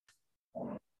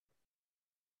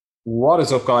What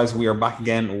is up, guys? We are back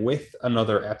again with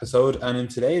another episode. And in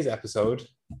today's episode,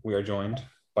 we are joined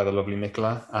by the lovely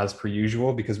Nicola, as per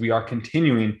usual, because we are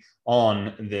continuing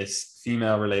on this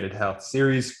female related health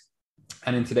series.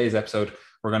 And in today's episode,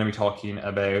 we're going to be talking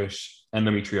about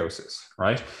endometriosis,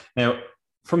 right? Now,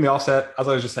 from the offset, as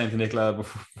I was just saying to Nicola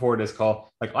before this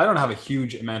call, like I don't have a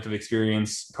huge amount of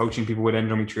experience coaching people with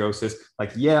endometriosis.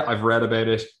 Like, yeah, I've read about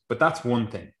it, but that's one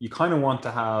thing. You kind of want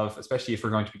to have, especially if we're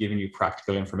going to be giving you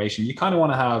practical information, you kind of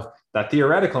want to have that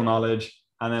theoretical knowledge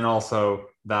and then also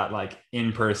that like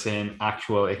in-person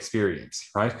actual experience,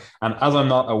 right? And as I'm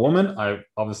not a woman, I've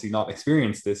obviously not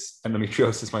experienced this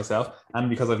endometriosis myself. And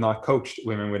because I've not coached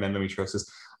women with endometriosis,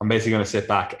 I'm basically going to sit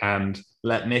back and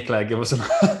let Nicola give us a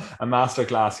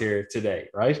masterclass here today,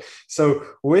 right? So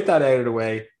with that out of the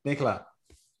way, Nicola,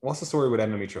 what's the story with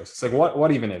endometriosis? Like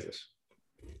what even is it?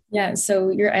 Yeah, so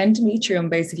your endometrium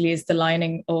basically is the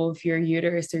lining of your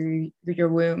uterus or your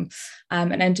womb.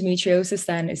 And endometriosis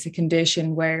then is a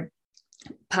condition where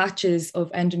patches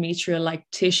of endometrial like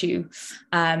tissue,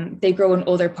 they grow in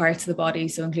other parts of the body,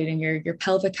 so including your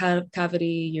pelvic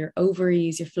cavity, your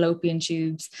ovaries, your fallopian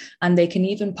tubes, and they can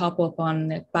even pop up on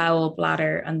the bowel,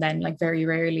 bladder, and then like very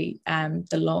rarely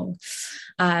the lung.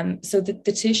 So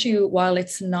the tissue, while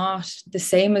it's not the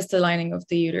same as the lining of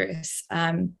the uterus,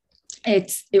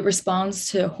 it responds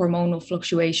to hormonal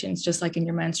fluctuations just like in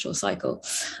your menstrual cycle,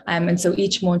 and so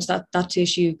each month that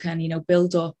tissue can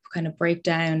build up, kind of break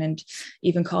down, and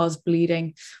even cause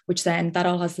bleeding, which then that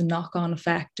all has the knock-on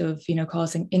effect of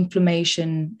causing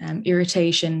inflammation,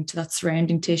 irritation to that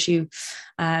surrounding tissue,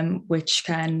 which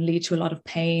can lead to a lot of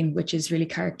pain, which is really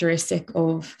characteristic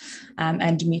of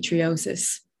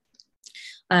endometriosis.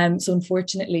 So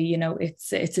unfortunately,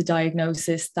 it's a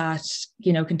diagnosis that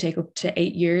can take up to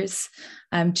 8 years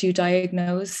to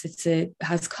diagnose. It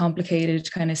has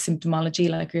complicated kind of symptomology,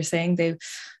 like you're saying.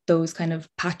 Those kind of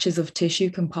patches of tissue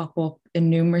can pop up in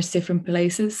numerous different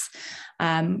places.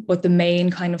 But the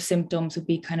main kind of symptoms would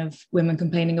be kind of women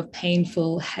complaining of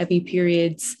painful, heavy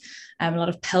periods, a lot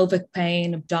of pelvic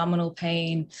pain, abdominal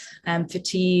pain,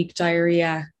 fatigue,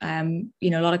 diarrhea, a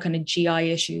lot of kind of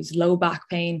GI issues, low back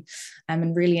pain,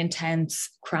 and really intense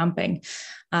cramping.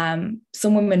 Some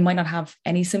women might not have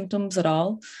any symptoms at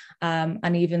all.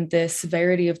 And even the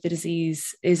severity of the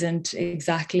disease isn't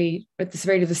exactly, but the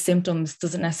severity of the symptoms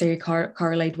doesn't necessarily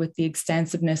correlate with the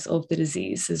extensiveness of the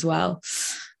disease as well.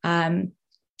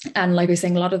 And like I was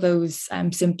saying, a lot of those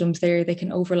symptoms there, they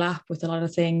can overlap with a lot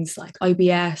of things like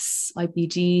IBS,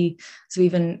 IBD. So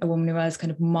even a woman who has kind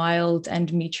of mild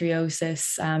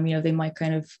endometriosis, they might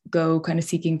kind of go kind of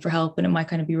seeking for help, and it might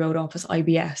kind of be wrote off as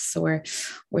IBS or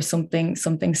something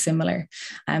similar.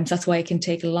 So that's why it can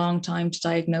take a long time to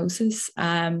diagnosis.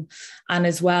 And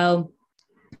as well,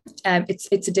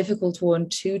 it's a difficult one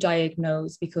to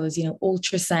diagnose because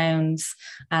ultrasounds,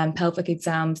 pelvic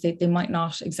exams, they might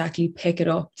not exactly pick it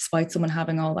up despite someone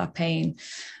having all that pain.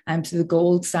 So the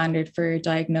gold standard for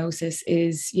diagnosis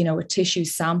is a tissue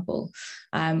sample,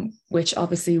 which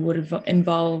obviously would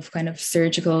involve kind of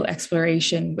surgical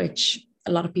exploration, which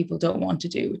a lot of people don't want to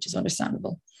do, which is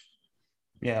understandable.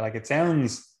 Yeah, like it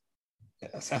sounds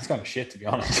kind of shit, to be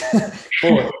honest.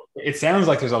 But it sounds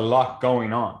like there's a lot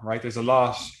going on, right? There's a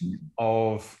lot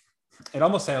of, it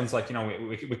almost sounds like,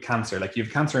 with cancer, like you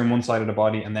have cancer in one side of the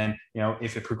body, and then,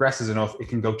 if it progresses enough, it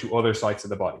can go to other sites of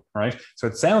the body, right? So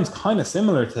it sounds kind of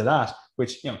similar to that,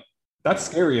 which, that's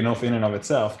scary enough in and of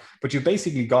itself. But you've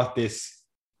basically got this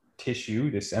tissue,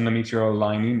 this endometrial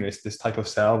lining, this type of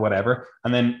cell, whatever,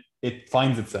 and then it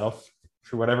finds itself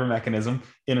through whatever mechanism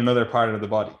in another part of the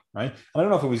body, right? And I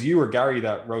don't know if it was you or Gary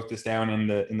that wrote this down in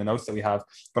the notes that we have,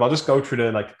 but I'll just go through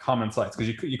the like common sites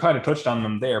because you kind of touched on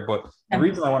them there. But the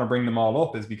reason I want to bring them all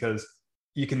up is because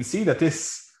you can see that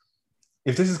if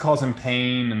this is causing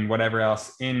pain and whatever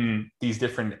else in these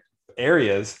different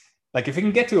areas, like if it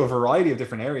can get to a variety of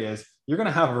different areas, you're going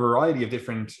to have a variety of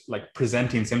different like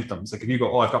presenting symptoms. Like if you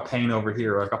go, oh, I've got pain over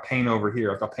here, or I've got pain over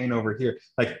here, I've got pain over here,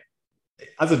 like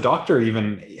as a doctor,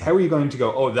 even how are you going to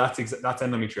go, oh, that's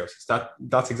endometriosis,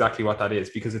 that's exactly what that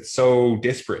is, because it's so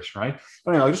disparate, right?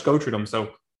 But anyway, I'll just go through them. So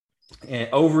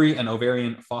ovary and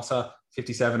ovarian fossa,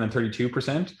 57 and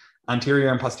 32%, anterior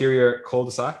and posterior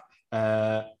cul-de-sac,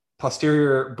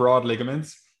 posterior broad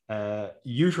ligaments,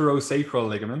 uterosacral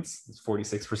ligaments, it's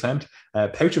 46%,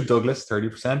 pouch of Douglas,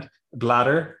 30%,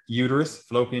 bladder, uterus,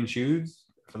 fallopian tubes,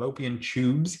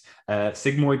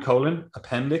 sigmoid colon,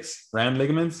 appendix, round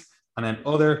ligaments, and then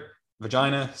other,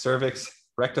 vagina, cervix,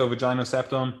 recto-vaginal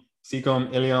septum,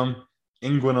 cecum, ileum,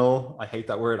 inguinal, I hate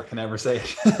that word, I can never say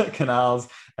it, canals,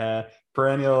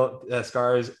 perennial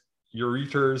scars,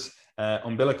 ureters,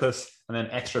 umbilicus, and then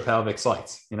extra pelvic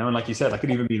sites, you know, and like you said, that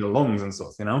could even be the lungs and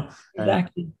stuff, you know.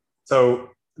 Exactly. So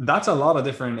that's a lot of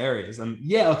different areas. And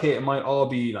yeah, okay, it might all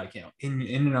be like, you know, in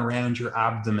and around your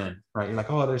abdomen, right? You're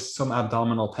like, oh, there's some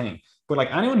abdominal pain. But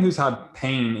like anyone who's had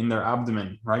pain in their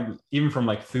abdomen, right, even from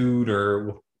like food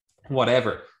or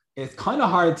whatever, it's kind of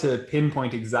hard to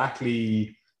pinpoint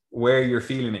exactly where you're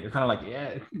feeling it. You're kind of like,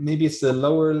 yeah, maybe it's the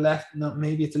lower left, no,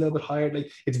 maybe it's a little bit higher.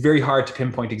 Like it's very hard to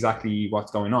pinpoint exactly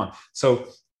what's going on. So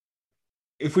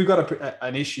if we've got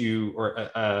an issue or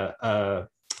a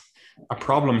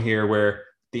problem here where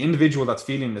the individual that's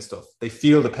feeling this stuff, they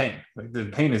feel the pain. Like the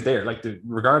pain is there. Like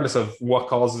regardless of what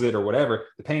causes it or whatever,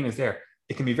 the pain is there.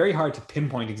 It can be very hard to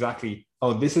pinpoint exactly,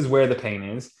 oh, this is where the pain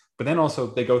is. But then also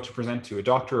they go to present to a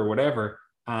doctor or whatever.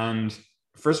 And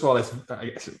first of all,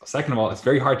 second of all, it's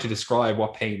very hard to describe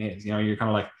what pain is. You know, you're kind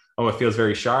of like, oh, it feels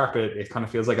very sharp. It kind of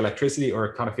feels like electricity, or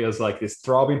it kind of feels like this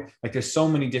throbbing. Like there's so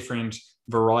many different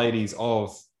varieties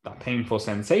of that painful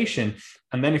sensation.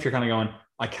 And then if you're kind of going,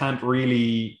 I can't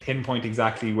really pinpoint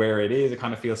exactly where it is, it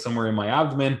kind of feels somewhere in my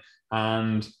abdomen.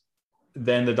 And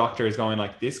then the doctor is going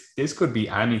like, this could be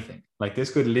anything. Like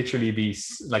this could literally be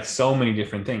like so many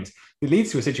different things. It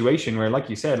leads to a situation where, like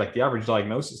you said, like the average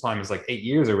diagnosis time is like 8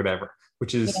 years or whatever,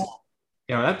 which is,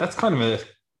 you know, that's kind of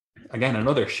again,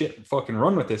 another shit fucking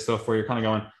run with this stuff where you're kind of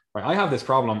going, right, I have this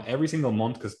problem every single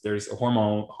month because there's a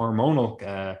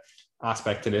hormonal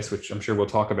aspect to this, which I'm sure we'll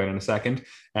talk about in a second.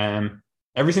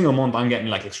 Every single month I'm getting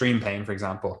like extreme pain, for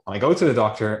example. And I go to the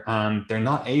doctor and they're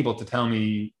not able to tell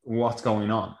me what's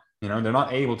going on. You know, they're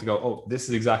not able to go, oh, this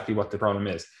is exactly what the problem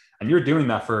is. And you're doing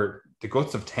that for the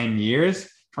guts of 10 years,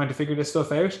 trying to figure this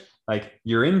stuff out. Like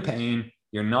you're in pain,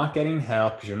 you're not getting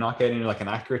help because you're not getting like an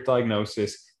accurate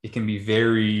diagnosis. It can be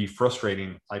very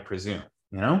frustrating, I presume,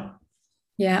 you know?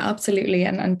 Yeah, absolutely.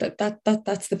 And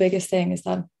that's the biggest thing, is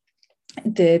that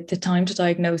the time to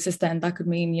diagnosis, then that could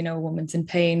mean, you know, a woman's in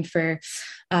pain for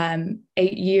 8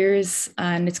 years,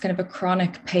 and it's kind of a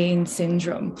chronic pain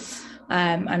syndrome.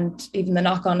 And even the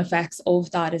knock-on effects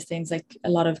of that is things like a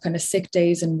lot of kind of sick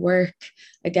days in work,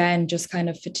 again, just kind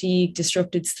of fatigue,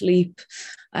 disrupted sleep.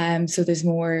 So there's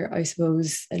more, I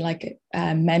suppose, like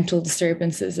mental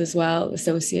disturbances as well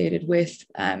associated with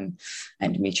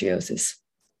endometriosis.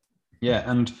 Yeah.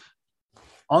 And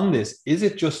on this, is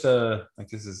it just I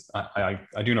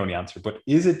do know the answer, but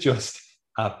is it just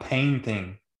a pain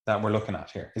thing that we're looking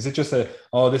at here? Is it just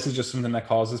this is just something that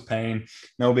causes pain?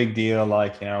 No big deal.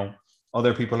 Like, you know,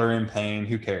 other people are in pain.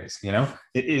 Who cares? You know,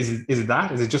 is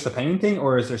it just a pain thing,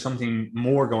 or is there something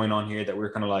more going on here that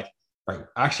we're kind of like, right,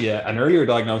 actually an earlier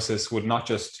diagnosis would not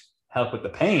just help with the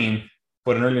pain,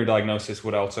 but an earlier diagnosis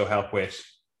would also help with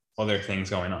other things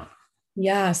going on?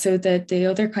 Yeah, so the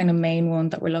other kind of main one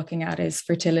that we're looking at is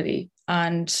fertility.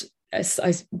 And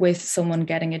with someone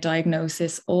getting a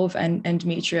diagnosis of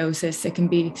endometriosis, it can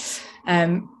be,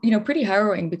 you know, pretty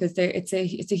harrowing, because it's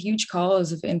a huge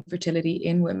cause of infertility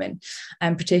in women,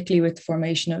 and particularly with the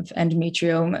formation of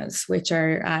endometriomas, which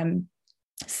are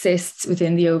cysts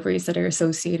within the ovaries that are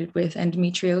associated with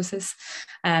endometriosis.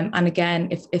 And again,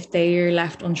 if they are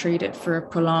left untreated for a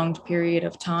prolonged period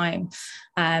of time,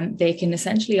 they can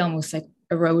essentially almost like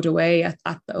erode away at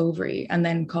the ovary and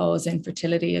then cause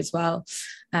infertility as well.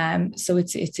 So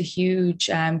it's a huge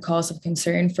cause of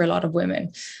concern for a lot of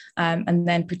women. And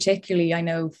then particularly, I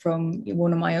know from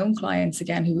one of my own clients,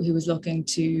 again, who was looking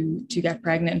to get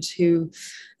pregnant, who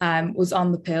was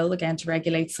on the pill, again, to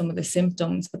regulate some of the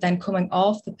symptoms, but then coming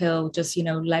off the pill just, you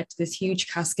know, led to this huge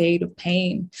cascade of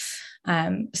pain.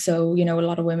 So, you know, a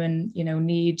lot of women, you know,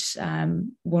 need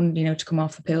one, you know, to come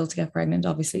off the pill to get pregnant,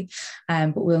 obviously,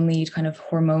 but we'll need kind of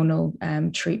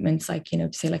hormonal treatments, like, you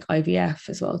know, say like IVF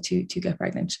as well to get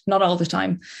pregnant. Not all the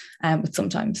time, but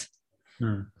sometimes.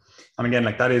 And again,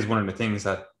 like that is one of the things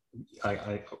that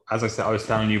I, as I said, I was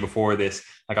telling you before this,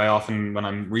 like I often, when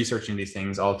I'm researching these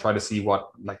things, I'll try to see what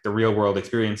like the real world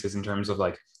experience is in terms of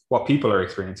like what people are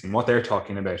experiencing, what they're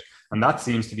talking about. And that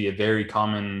seems to be a very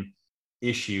common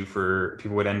issue for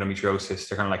people with endometriosis.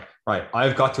 They're kind of like, right,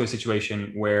 I've got to a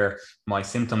situation where my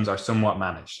symptoms are somewhat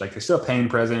managed. Like there's still pain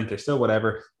present, there's still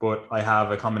whatever, but I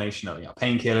have a combination of, you know,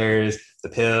 painkillers, the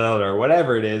pill, or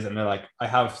whatever it is. And they're like, I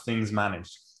have things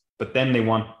managed. But then they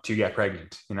want to get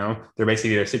pregnant, you know, they're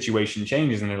basically, their situation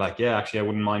changes and they're like, yeah, actually, I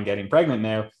wouldn't mind getting pregnant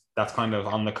now. That's kind of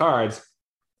on the cards.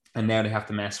 And now they have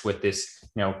to mess with this,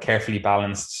 you know, carefully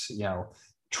balanced, you know,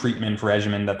 treatment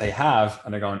regimen that they have.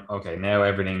 And they're going, okay, now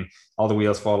everything, all the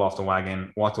wheels fall off the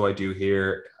wagon. What do I do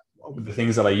here? The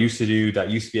things that I used to do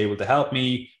that used to be able to help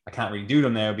me, I can't really do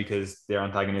them now because they're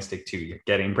antagonistic to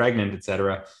getting pregnant,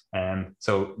 etc. And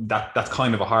so that's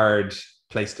kind of a hard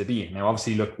place to be in. Now,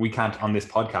 obviously, look, we can't, on this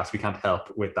podcast, we can't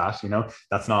help with that.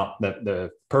 That's not the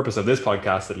purpose of this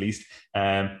podcast, at least.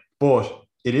 But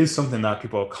it is something that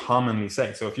people commonly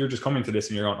say. So if you're just coming to this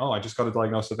and you're going, oh, I just got a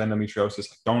diagnosis of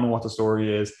endometriosis, I don't know what the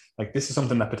story is, like, this is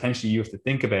something that potentially you have to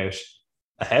think about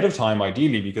ahead of time,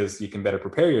 ideally, because you can better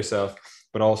prepare yourself.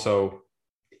 But also,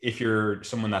 if you're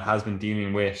someone that has been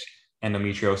dealing with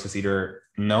endometriosis, either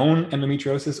known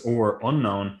endometriosis or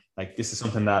unknown, like, this is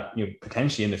something that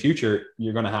potentially in the future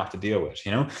you're going to have to deal with.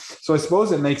 So I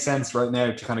suppose it makes sense right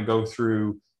now to kind of go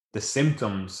through the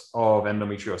symptoms of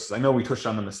endometriosis. I know we touched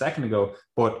on them a second ago,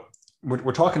 but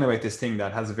we're talking about this thing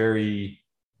that has a very,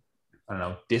 I don't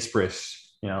know, disparate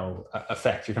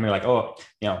effect. You're kind of like, oh,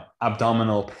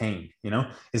 abdominal pain.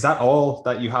 Is that all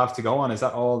that you have to go on? Is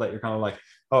that all that you're kind of like,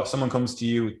 oh, someone comes to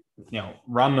you,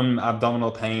 random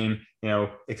abdominal pain,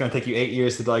 it's going to take you 8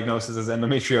 years to diagnose this as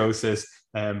endometriosis.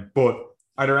 But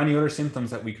are there any other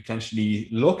symptoms that we could potentially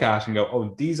look at and go,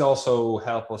 oh, these also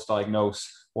help us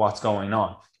diagnose what's going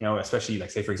on? Especially,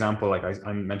 like, say, for example, like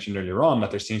I mentioned earlier on,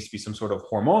 that there seems to be some sort of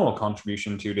hormonal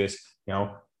contribution to this.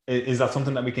 Is that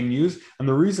something that we can use? And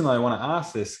the reason I want to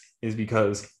ask this is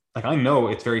because, like, I know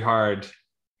it's very hard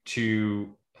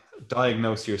to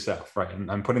diagnose yourself, right?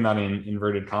 And I'm putting that in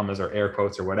inverted commas or air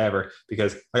quotes or whatever,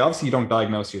 because, like, obviously you don't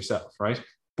diagnose yourself, right?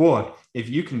 But if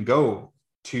you can go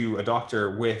to a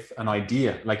doctor with an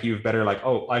idea, like, you've better, like,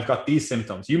 oh, I've got these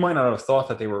symptoms. You might not have thought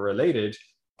that they were related,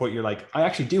 but you're like, I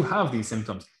actually do have these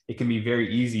symptoms. It can be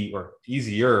very easy, or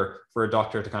easier, for a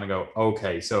doctor to kind of go,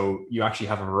 okay, so you actually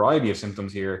have a variety of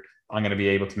symptoms here. I'm going to be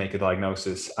able to make a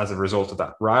diagnosis as a result of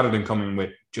that, rather than coming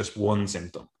with just one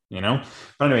symptom, But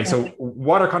anyway, so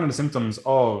what are kind of the symptoms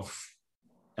of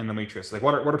endometriosis? Like,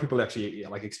 what are people actually,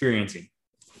 like, experiencing?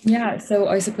 Yeah, so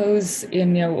I suppose a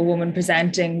woman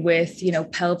presenting with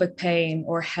pelvic pain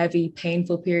or heavy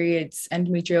painful periods,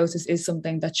 endometriosis is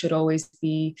something that should always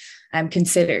be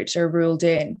considered or ruled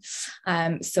in.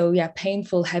 So yeah,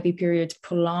 painful heavy periods,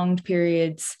 prolonged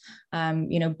periods,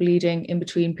 bleeding in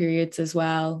between periods as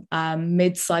well,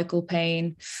 mid-cycle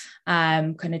pain,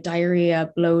 kind of diarrhea,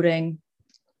 bloating,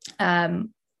 kind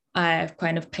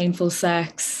of painful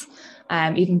sex.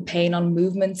 Even pain on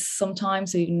movements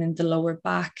sometimes, so even in the lower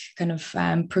back, kind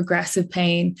of progressive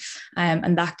pain.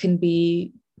 And that can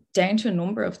be down to a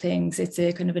number of things. It's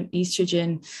a kind of an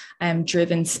estrogen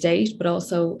driven state, but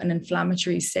also an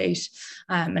inflammatory state.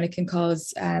 And it can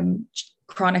cause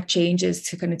chronic changes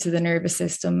to the nervous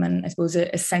system, and I suppose a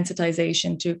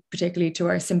sensitization to, particularly to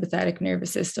our sympathetic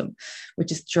nervous system,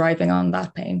 which is driving on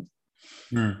that pain.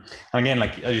 And again,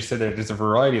 like, as you said, there's a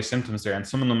variety of symptoms there, and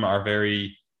some of them are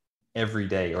very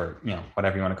everyday, or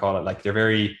whatever you want to call it. Like,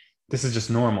 this is just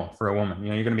normal for a woman.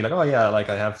 You're going to be like, oh yeah, like,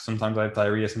 sometimes I have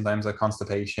diarrhea, sometimes I have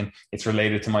constipation, it's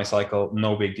related to my cycle,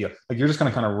 no big deal. Like, you're just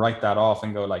going to kind of write that off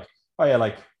and go like, oh yeah,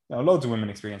 like, loads of women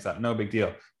experience that, no big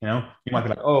deal. You might be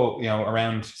like, oh,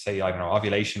 around, say, I don't know,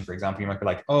 ovulation, for example, you might be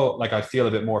like, oh, like, I feel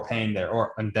a bit more pain there,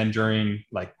 and then during,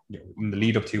 like, in the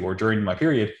lead up to or during my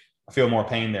period, I feel more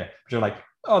pain there. But you're like,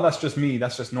 oh, that's just me.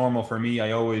 That's just normal for me.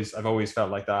 I've always felt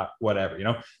like that, whatever,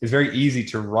 It's very easy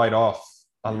to write off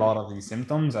a lot of these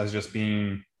symptoms as just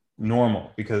being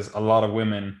normal, because a lot of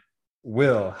women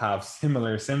will have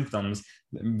similar symptoms.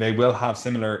 They will have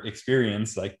similar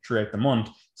experience, like, throughout the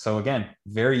month. So again,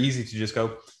 very easy to just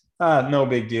go, no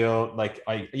big deal. Like,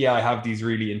 I have these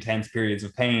really intense periods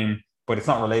of pain, but it's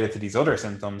not related to these other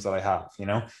symptoms that I have,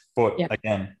 But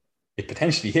again, it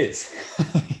potentially is,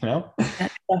 Yeah,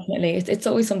 definitely. It's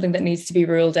always something that needs to be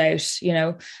ruled out,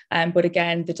 but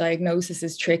again, the diagnosis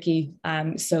is tricky.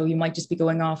 So you might just be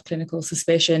going off clinical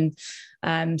suspicion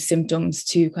symptoms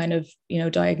to kind of,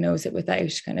 diagnose it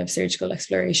without kind of surgical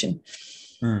exploration.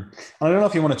 I don't know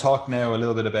if you want to talk now a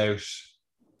little bit about,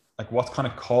 like, what's kind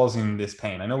of causing this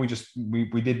pain. I know we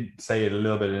did say it a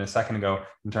little bit in a second ago,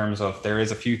 in terms of there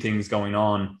is a few things going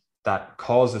on that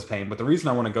cause this pain. But the reason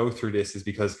I want to go through this is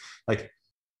because, like,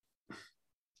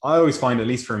 I always find, at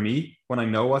least for me, when I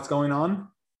know what's going on,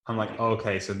 I'm like,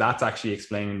 okay, so that's actually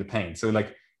explaining the pain. So,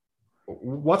 like,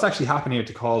 what's actually happening here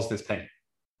to cause this pain?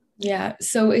 Yeah,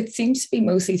 so it seems to be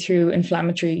mostly through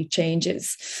inflammatory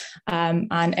changes, and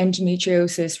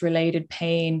endometriosis related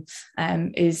pain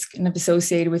is kind of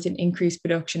associated with an increased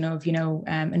production of,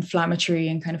 inflammatory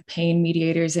and kind of pain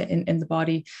mediators in the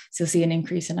body. So you'll see an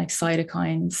increase in, like,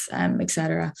 cytokines,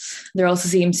 etc. There also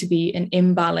seems to be an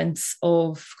imbalance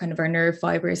of kind of our nerve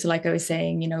fibers. So, like I was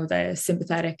saying, the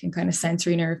sympathetic and kind of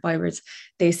sensory nerve fibers,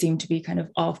 they seem to be kind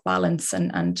of off balance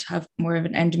and have more of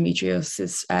an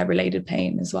endometriosis related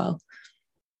pain as well.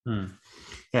 Yeah,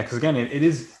 because again, it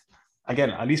is,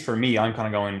 again, at least for me, I'm kind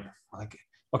of going, like,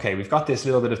 okay, we've got this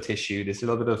little bit of tissue, this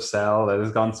little bit of cell that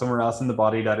has gone somewhere else in the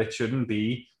body that it shouldn't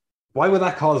be. Why would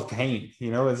that cause pain?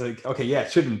 You know, it's like, okay, yeah,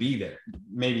 it shouldn't be there.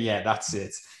 Maybe, yeah, that's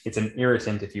it. It's an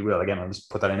irritant, if you will. Again, I'll just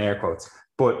put that in air quotes.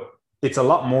 But it's a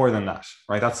lot more than that,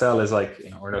 right? That cell is like,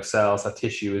 you know, or those cells, that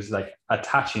tissue is like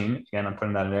attaching, again, I'm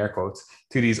putting that in air quotes,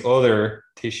 to these other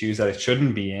tissues that it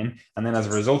shouldn't be in. And then as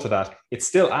a result of that, it's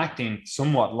still acting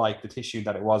somewhat like the tissue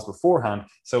that it was beforehand.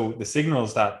 So the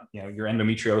signals that, you know, your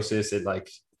endometriosis,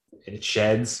 it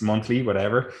sheds monthly,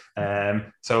 whatever.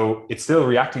 So it's still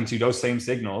reacting to those same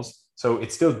signals. So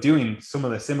it's still doing some of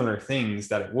the similar things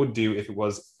that it would do if it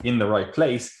was in the right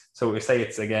place. So if say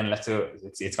it's, again, let's say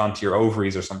it's gone to your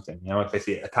ovaries or something, you know, if it's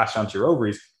attached onto your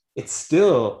ovaries, it's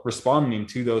still responding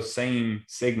to those same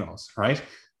signals, right?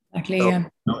 Exactly, So, yeah. you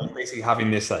know, it's basically having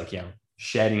this, like, you know,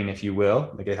 shedding, if you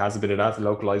will, like it has a bit of that,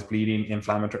 localized bleeding,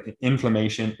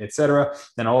 inflammation, etc.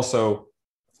 Then also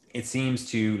it seems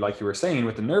to, like you were saying,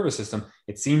 with the nervous system,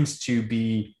 it seems to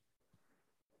be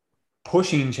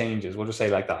pushing changes, we'll just say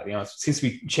like that. You know, it seems to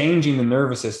be changing the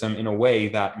nervous system in a way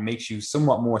that makes you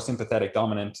somewhat more sympathetic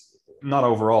dominant, not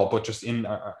overall, but just in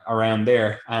around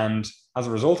there. And as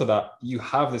a result of that, you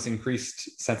have this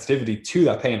increased sensitivity to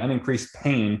that pain and increased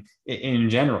pain in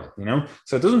general, you know?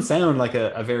 So it doesn't sound like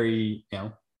a very, you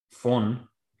know, fun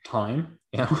time,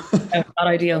 you know? No, not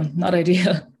ideal, not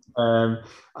ideal.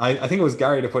 I think it was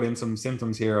Gary to put in some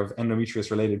symptoms here of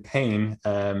endometrius related pain.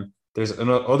 There's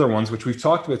other ones which we've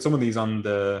talked about some of these on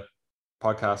the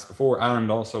podcast before,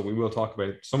 and also we will talk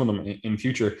about some of them in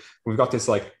future. We've got this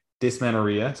like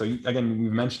dysmenorrhea. So again,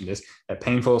 we've mentioned this,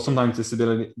 painful, sometimes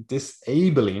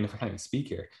disabling, if I can't even speak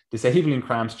here, disabling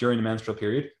cramps during the menstrual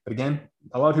period. But again,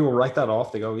 a lot of people write that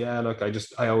off. They go, yeah, look,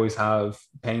 I always have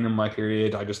pain in my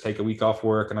period. I just take a week off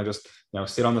work and I just, you know,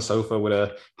 sit on the sofa with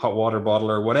a hot water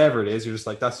bottle or whatever it is. You're just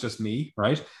like, that's just me,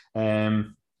 right?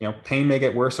 You know, pain may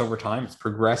get worse over time. It's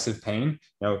progressive pain.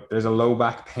 You know, there's a low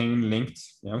back pain linked,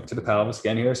 you know, to the pelvis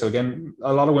again here. So again,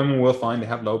 a lot of women will find they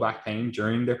have low back pain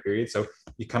during their period. So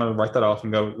you kind of write that off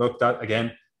and go, look, that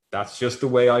again, that's just the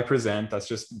way I present. That's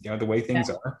just, you know, the way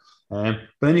things are. But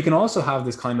then you can also have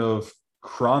this kind of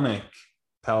chronic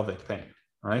pelvic pain,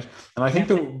 right? And I think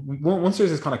that once there's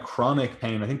this kind of chronic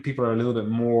pain, I think people are a little bit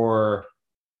more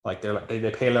like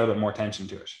they pay a little bit more attention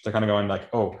to it. They're kind of going like,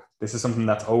 oh, this is something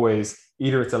that's always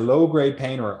either it's a low grade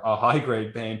pain or a high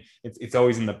grade pain. It's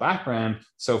always in the background.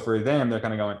 So for them, they're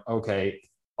kind of going, okay,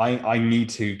 I need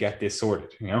to get this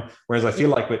sorted, you know? Whereas I feel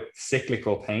like with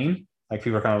cyclical pain, like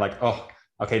people are kind of like, oh,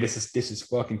 okay, this is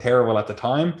fucking terrible at the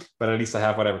time, but at least I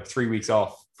have whatever 3 weeks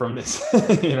off from this,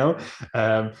 you know?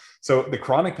 So the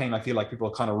chronic pain, I feel like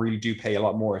people kind of really do pay a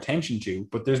lot more attention to,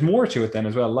 but there's more to it then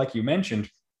as well. Like you mentioned,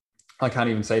 I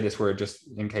can't even say this word just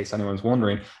in case anyone's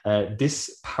wondering,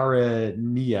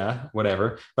 dyspareunia,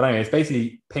 whatever. But anyway, it's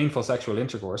basically painful sexual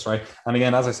intercourse, right? And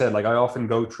again, as I said, like I often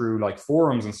go through like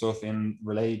forums and stuff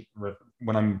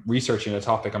when I'm researching a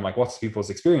topic, I'm like, what's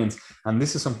people's experience? And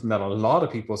this is something that a lot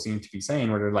of people seem to be saying,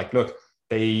 where they're like, look,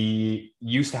 they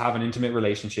used to have an intimate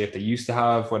relationship, they used to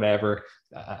have whatever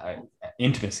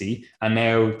intimacy, and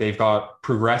now they've got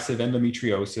progressive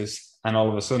endometriosis, and all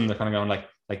of a sudden they're kind of going like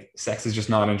sex is just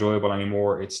not enjoyable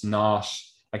anymore. It's not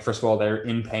like, first of all, they're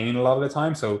in pain a lot of the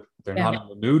time, so they're not in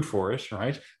the mood for it,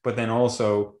 right? But then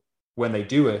also when they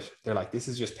do it, they're like, this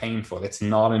is just painful. It's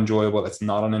not enjoyable. It's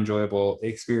not an enjoyable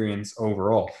experience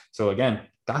overall. So again,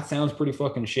 that sounds pretty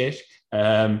fucking shit.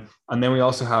 And then we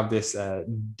also have this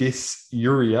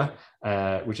dysuria,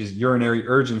 which is urinary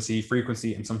urgency,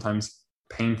 frequency, and sometimes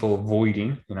painful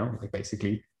voiding, you know, like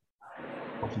basically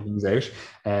pushing things out.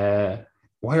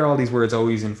 Why are all these words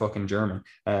always in fucking German?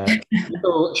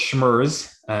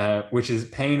 Schmerz, which is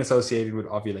pain associated with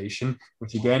ovulation,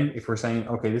 which again, if we're saying,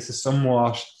 okay, this is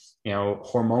somewhat, you know,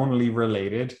 hormonally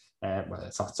related, well,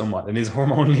 it's not somewhat, it is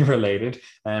hormonally related.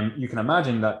 You can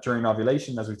imagine that during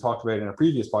ovulation, as we talked about in a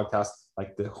previous podcast,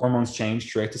 like the hormones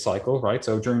change throughout the cycle, right?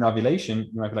 So during ovulation,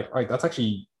 you might be like, all right, that's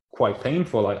actually quite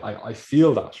painful. I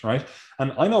feel that, right?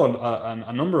 And I know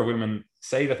a number of women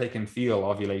say that they can feel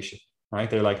ovulation, right?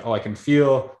 They're like, oh, I can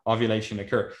feel ovulation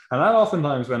occur. And that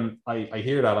oftentimes when I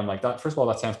hear that, I'm like, that, first of all,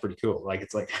 that sounds pretty cool. Like,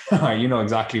 it's like, you know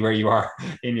exactly where you are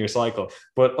in your cycle.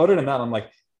 But other than that, I'm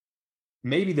like,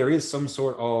 maybe there is some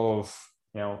sort of,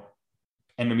 you know,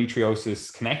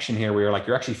 endometriosis connection here where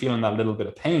you're actually feeling that little bit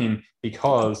of pain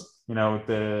because, you know,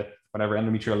 the whatever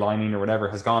endometrial lining or whatever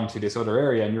has gone to this other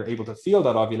area, and you're able to feel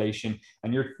that ovulation,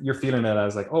 and you're feeling it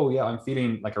as like, oh yeah, I'm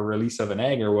feeling like a release of an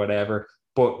egg or whatever.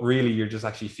 But really, you're just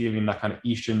actually feeling that kind of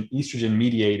estrogen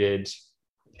mediated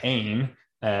pain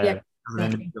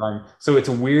Exactly. So it's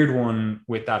a weird one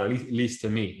with that, at least to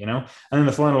me, you know. And then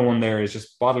the final one there is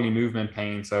just bodily movement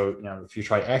pain. So, you know, if you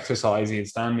try exercising,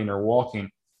 standing or walking,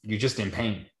 you're just in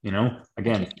pain, you know.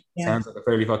 Again, Exactly. Yeah. sounds like a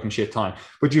fairly fucking shit time.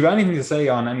 But do you have anything to say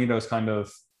on any of those kind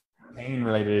of pain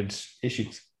related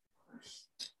issues?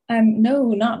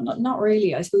 No, not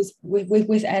really. I suppose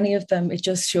with any of them, it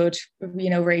just should,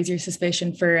 raise your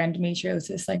suspicion for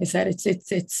endometriosis. Like I said,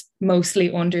 it's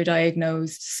mostly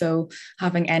underdiagnosed. So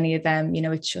having any of them,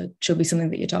 it should be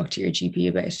something that you talk to your GP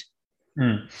about.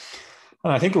 Hmm.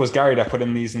 And I think it was Gary that put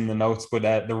in these in the notes,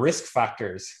 but the risk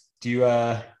factors. Do you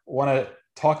want to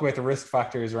talk about the risk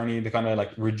factors or any of the kind of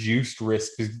like reduced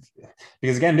risk?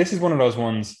 Because again, this is one of those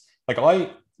ones.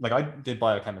 I did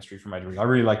biochemistry for my degree. I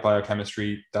really like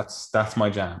biochemistry. That's my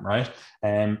jam, right?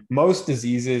 And most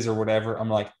diseases or whatever,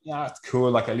 I'm like, yeah, it's cool.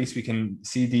 Like at least we can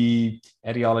see the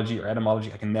etiology or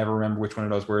etymology. I can never remember which one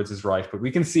of those words is right, but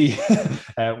we can see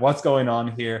what's going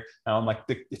on here. And I'm like,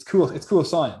 it's cool. It's cool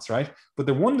science, right? But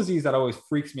the one disease that always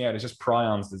freaks me out is just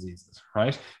prions diseases,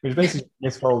 right? Which is basically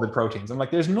misfolded proteins. I'm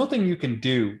like, there's nothing you can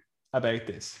do about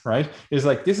this, right? Is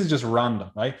like, this is just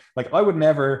random, right? Like I would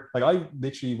never, like I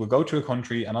literally will go to a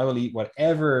country and I will eat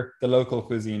whatever the local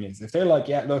cuisine is. If they're like,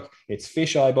 yeah, look, it's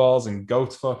fish eyeballs and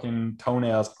goat's fucking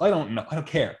toenails, I don't know, I don't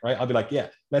care, right? I'll be like, yeah,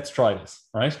 let's try this,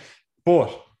 right?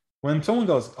 But when someone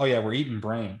goes, oh yeah, we're eating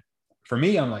brain, for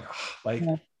me, I'm like, oh, like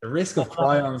Yeah. the risk of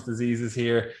prions diseases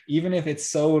here, even if it's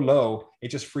so low, it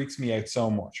just freaks me out so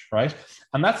much, right?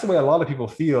 And that's the way a lot of people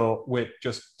feel with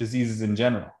just diseases in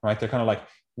general, right? They're kind of like,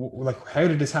 how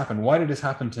did this happen? Why did this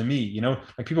happen to me? You know,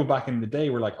 like people back in the day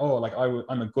were like, oh, like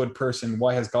I'm a good person.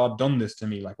 Why has God done this to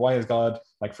me? Like, why has God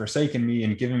like forsaken me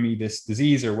and given me this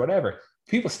disease or whatever?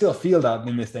 People still feel that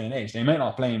in this day and age. They might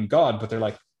not blame God, but they're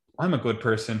like, I'm a good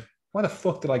person. Why the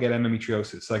fuck did I get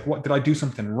endometriosis? Like, what did I do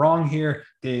something wrong here?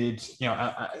 Did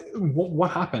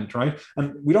what happened, right?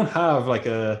 And we don't have like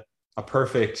a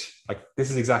perfect, like, this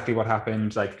is exactly what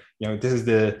happened, like, this is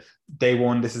the day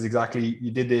one, this is exactly, you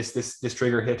did this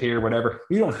trigger hit here, whatever.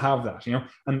 We don't have that,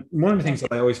 and one of the things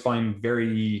that I always find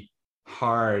very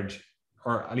hard,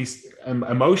 or at least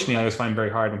emotionally, I always find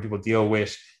very hard when people deal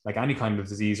with like any kind of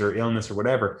disease or illness or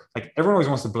whatever. Like everyone always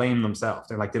wants to blame themselves.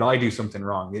 They're like, did I do something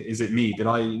wrong? Is it me?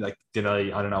 I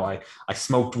don't know, I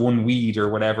smoked one weed or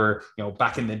whatever,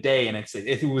 back in the day, and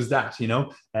it was that,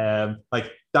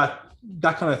 like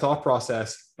that kind of thought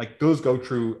process like does go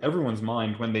through everyone's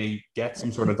mind when they get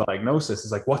some sort of diagnosis.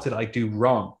 Is like, what did I do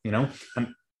wrong? And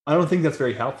I don't think that's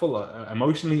very helpful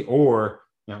emotionally or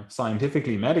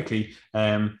scientifically, medically.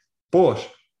 But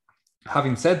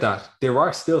having said that, there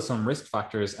are still some risk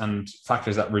factors and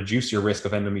factors that reduce your risk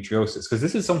of endometriosis, because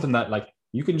this is something that like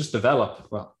you develop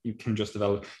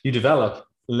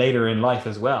later in life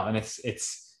as well, and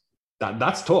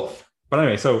that's tough. But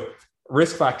anyway, so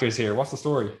risk factors here. What's the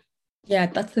story? Yeah,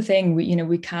 that's the thing.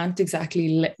 We can't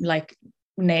exactly like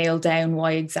nail down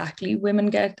why exactly women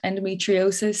get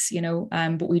endometriosis,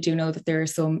 but we do know that there are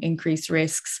some increased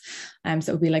risks. So it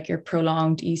would be like your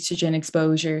prolonged estrogen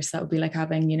exposure. So that would be like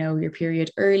having, your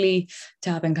period early, to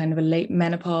having kind of a late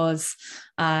menopause,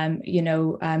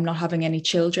 not having any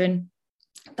children.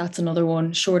 That's another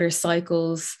one. Shorter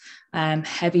cycles,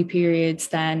 heavy periods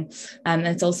then. And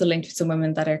it's also linked with some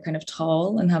women that are kind of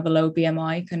tall and have a low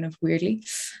BMI, kind of weirdly.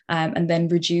 And then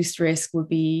reduced risk would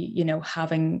be,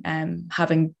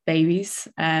 having babies,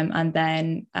 and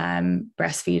then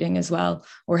breastfeeding as well,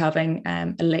 or having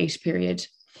a late period.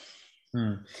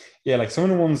 Yeah, like some of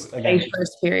the ones, again, late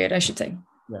first period, I should say.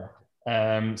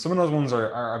 Yeah. Some of those ones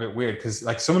are a bit weird, because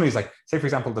like someone who's like, say for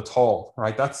example, the tall,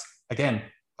 right? That's, again,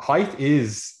 height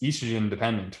is estrogen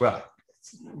dependent. Well,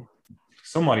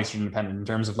 somewhat estrogen dependent in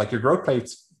terms of like your growth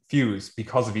plates fuse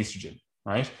because of estrogen,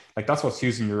 right? Like that's what's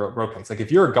fusing your growth plates. Like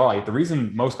if you're a guy, the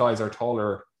reason most guys are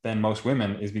taller than most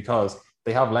women is because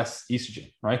they have less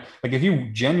estrogen, right? Like if you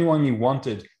genuinely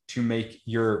wanted to make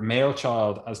your male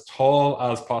child as tall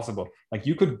as possible, like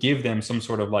you could give them some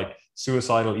sort of like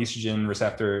suicidal estrogen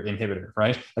receptor inhibitor,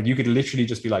 right? Like you could literally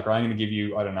just be like, right, I'm going to give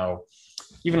you, I don't know,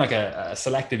 even like a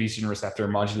selective estrogen receptor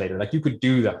modulator. Like you could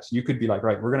do that. You could be like,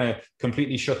 right, we're going to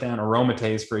completely shut down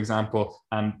aromatase, for example,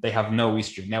 and they have no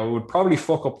estrogen. Now, it would probably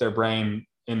fuck up their brain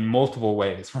in multiple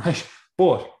ways, right?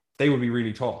 But they would be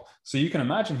really tall. So you can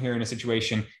imagine here in a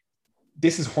situation,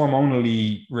 this is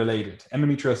hormonally related.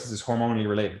 Endometriosis is hormonally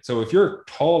related. So if you're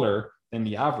taller than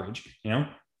the average,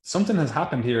 something has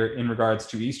happened here in regards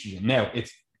to estrogen. Now,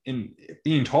 it's in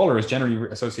being taller is generally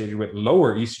associated with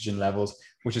lower estrogen levels,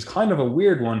 which is kind of a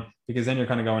weird one, because then you're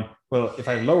kind of going, well, if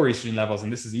I have lower estrogen levels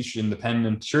and this is estrogen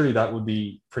dependent, surely that would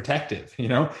be protective,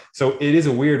 So it is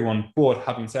a weird one. But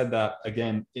having said that,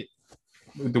 again,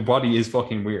 the body is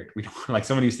fucking weird. We don't like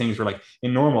some of these things were like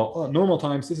in normal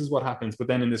times, this is what happens. But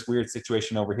then in this weird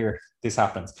situation over here, this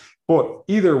happens. But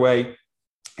either way,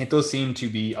 it does seem to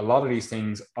be a lot of these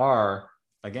things are,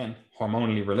 again,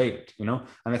 hormonally related,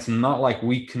 and it's not like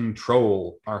we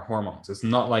control our hormones. It's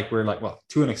not like we're like, well,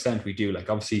 to an extent we do, like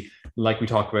obviously, like we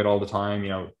talk about all the time,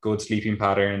 good sleeping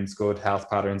patterns, good health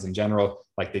patterns in general,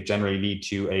 like they generally lead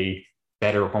to a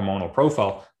better hormonal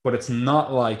profile. But it's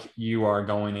not like you are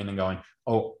going in and going,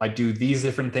 oh, I do these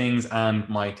different things and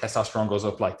my testosterone goes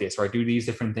up like this, or I do these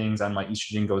different things and my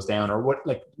estrogen goes down, or what.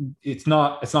 Like it's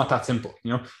not that simple,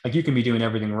 like you can be doing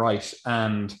everything right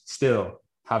and still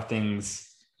have things,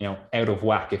 out of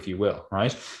whack, if you will,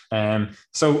 right?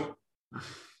 So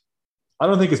I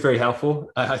don't think it's very helpful.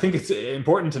 I think it's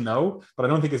important to know, but I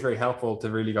don't think it's very helpful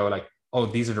to really go like, oh,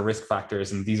 these are the risk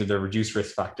factors and these are the reduced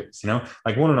risk factors,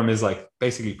 like one of them is like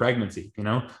basically pregnancy,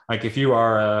 like if you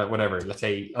are whatever, let's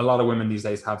say a lot of women these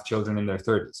days have children in their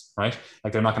 30s, right?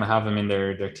 Like they're not going to have them in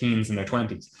their teens and their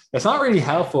 20s. It's not really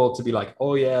helpful to be like,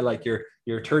 oh yeah, like you're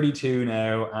 32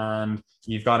 now and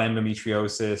you've got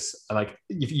endometriosis. Like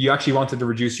if you actually wanted to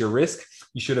reduce your risk,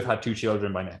 you should have had 2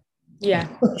 children by now. Yeah.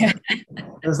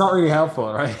 It's not really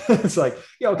helpful, right? It's like,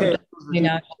 yeah, okay.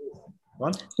 No,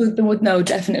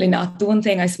 definitely not. The one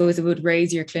thing I suppose it would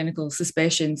raise your clinical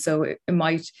suspicion, so it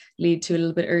might lead to a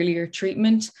little bit earlier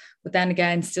treatment. But then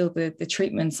again, still the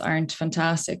treatments aren't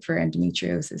fantastic for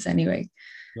endometriosis anyway.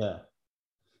 Yeah,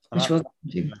 which will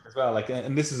as well. Like,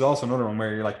 and this is also another one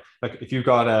where you're like if you've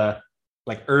got a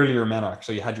like earlier menarche,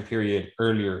 so you had your period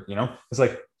earlier, it's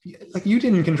like you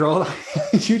didn't control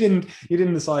that. you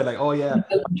didn't decide like, oh yeah,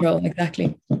 control,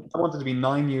 exactly. I wanted to be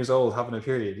 9 years old having a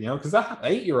period, because that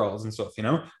 8-year-olds and stuff,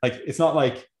 like it's not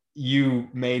like you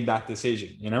made that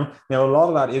decision, Now a lot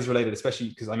of that is related, especially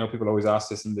because I know people always ask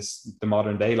this in the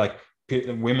modern day, like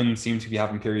women seem to be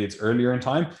having periods earlier in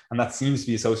time, and that seems to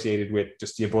be associated with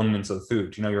just the abundance of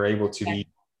food. You're able to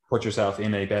put yourself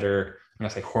in a better, I'm gonna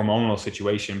say hormonal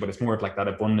situation, but it's more of like that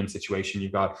abundant situation.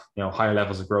 You've got higher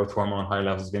levels of growth hormone, higher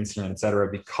levels of insulin, etc.,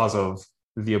 because of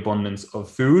the abundance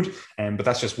of food. But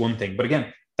that's just one thing. But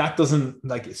again, that doesn't,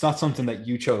 like, it's not something that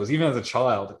you chose, even as a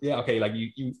child. Yeah, okay, like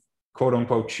you quote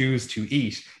unquote choose to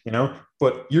eat,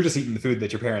 but you're just eating the food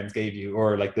that your parents gave you,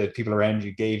 or like the people around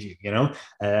you gave you,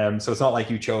 so it's not like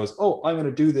you chose, oh, I'm going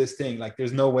to do this thing. Like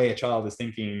there's no way a child is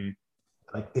thinking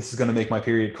like, this is going to make my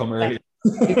period come early.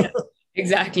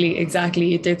 Exactly.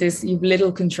 You've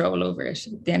little control over it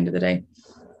at the end of the day.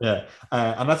 Yeah.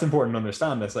 And that's important to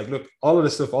understand. It's like, look, all of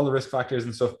this stuff, all the risk factors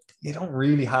and stuff, you don't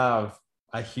really have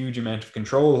a huge amount of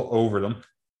control over them.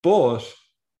 But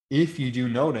if you do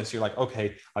notice, you're like,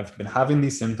 okay, I've been having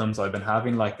these symptoms, I've been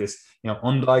having like this,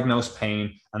 undiagnosed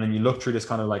pain. And then you look through this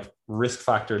kind of like risk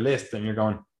factor list and you're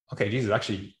going, okay, Jesus,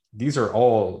 actually, these are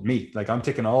all me. Like I'm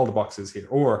ticking all the boxes here,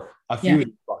 or a few of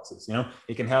the boxes,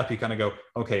 it can help you kind of go,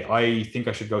 okay, I think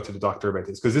I should go to the doctor about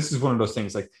this. Because this is one of those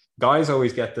things, like guys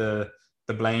always get the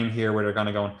blame here where they're kind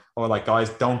of going, oh, like guys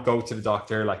don't go to the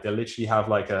doctor. Like they literally have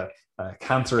like a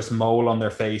cancerous mole on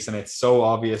their face and it's so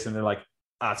obvious. And they're like,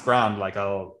 it's grand. Like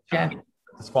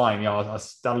it's fine.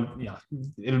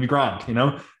 It'll be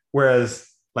grand, Whereas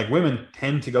like women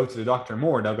tend to go to the doctor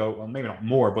more. They'll go, well, maybe not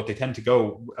more, but they tend to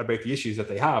go about the issues that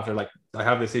they have. They're like, I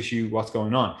have this issue, what's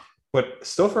going on? But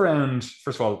stuff around,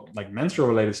 first of all, like menstrual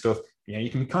related stuff, you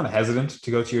can be kind of hesitant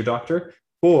to go to your doctor.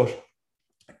 But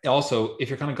also, if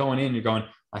you're kind of going in, you're going,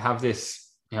 I have this,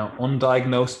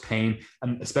 undiagnosed pain.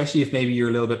 And especially if maybe you're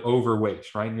a little bit overweight,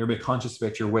 right? And you're a bit conscious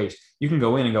about your weight, you can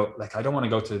go in and go, like, I don't want to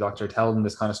go to the doctor, tell them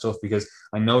this kind of stuff, because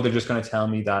I know they're just going to tell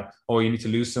me that, oh, you need to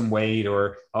lose some weight,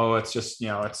 or, oh, it's just,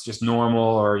 it's just normal,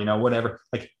 or, whatever.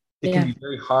 Like it can be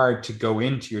very hard to go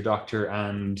into your doctor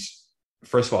and,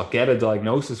 first of all, get a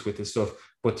diagnosis with this stuff,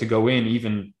 but to go in,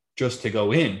 even just to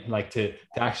go in, like to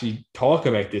actually talk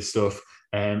about this stuff,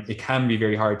 it can be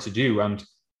very hard to do. And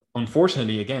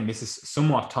unfortunately, again, this is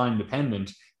somewhat time dependent,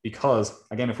 because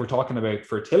again, if we're talking about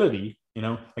fertility,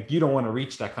 like you don't want to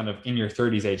reach that kind of in your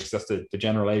 30s age, because that's the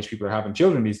general age people are having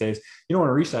children these days. You don't want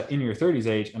to reach that in your 30s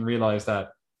age and realize that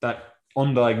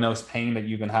undiagnosed pain that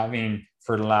you've been having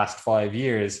for the last 5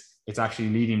 years, it's actually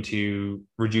leading to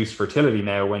reduced fertility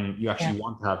now when you actually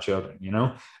want to have children,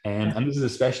 and this is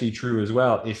especially true as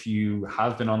well if you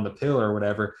have been on the pill or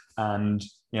whatever, and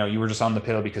you were just on the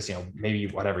pill because maybe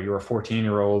whatever, you were a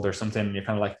 14-year-old or something, and you're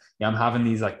kind of like, I'm having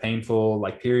these like painful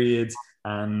like periods,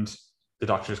 and the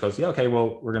doctor just goes, okay,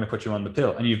 well, we're going to put you on the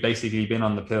pill, and you've basically been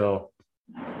on the pill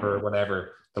for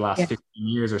whatever the last 15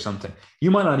 years or something.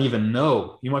 You might not even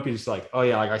know. You might be just like, oh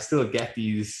yeah, like I still get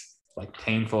these like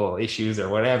painful issues or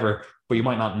whatever, but you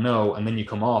might not know. And then you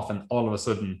come off and all of a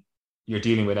sudden you're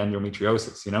dealing with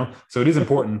endometriosis, you know? So it is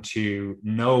important to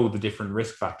know the different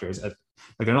risk factors. Like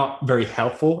they're not very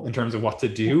helpful in terms of what to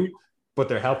do, but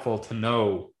they're helpful to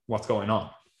know what's going on.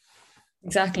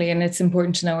 Exactly. And it's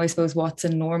important to know, I suppose, what's a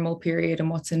normal period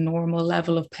and what's a normal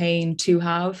level of pain to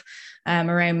have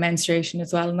around menstruation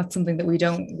as well. And that's something that we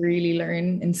don't really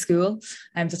learn in school.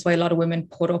 And that's why a lot of women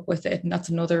put up with it. And that's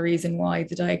another reason why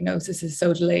the diagnosis is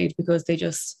so delayed, because they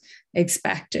just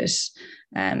expect it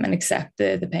and accept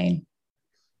the pain.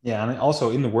 Yeah. And also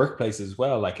in the workplace as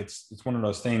well, like it's one of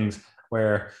those things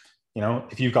where, you know,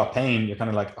 if you've got pain, you're kind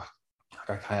of like, oh,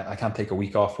 I can't take a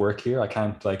week off work here. I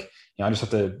can't, like, you know, I just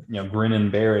have to, you know, grin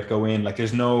and bear it, go in. Like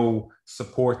there's no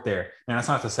support there. And that's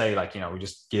not to say like, you know, we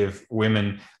just give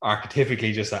women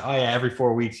archetypically just like, oh yeah, every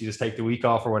 4 weeks you just take the week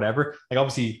off or whatever. Like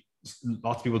obviously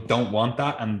lots of people don't want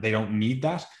that and they don't need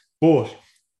that. But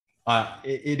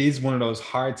it is one of those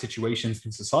hard situations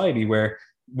in society where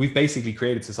we've basically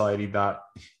created society that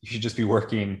you should just be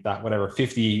working that whatever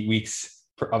 50 weeks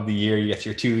of the year, you get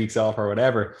your 2 weeks off or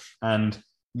whatever. And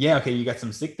yeah, okay, you get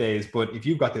some sick days, but if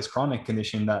you've got this chronic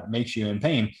condition that makes you in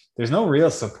pain, there's no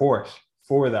real support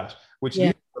for that, which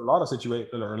leads to a lot of situations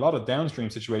or a lot of downstream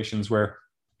situations where,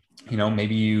 you know,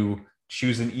 maybe you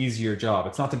choose an easier job.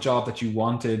 It's not the job that you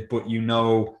wanted, but you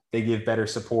know they give better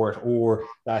support, or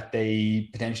that they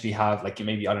potentially have like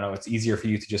maybe, I don't know, it's easier for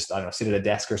you to just, I don't know, sit at a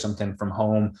desk or something from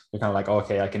home. You're kind of like, oh,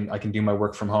 okay, I can do my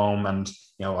work from home and,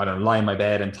 you know, I don't lie in my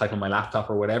bed and type on my laptop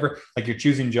or whatever. Like you're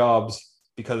choosing jobs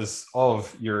because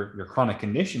of your chronic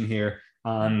condition here.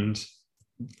 And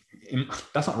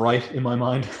that's not right in my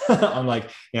mind. I'm like,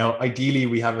 you know, ideally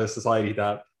we have a society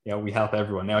that, you know, we help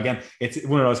everyone. Now, again, it's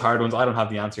one of those hard ones. I don't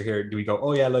have the answer here. Do we go,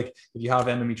 oh yeah, like if you have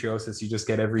endometriosis, you just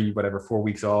get every whatever 4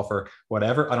 weeks off or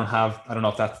whatever? I don't know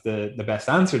if that's the best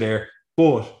answer there,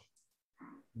 but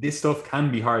this stuff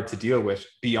can be hard to deal with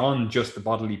beyond just the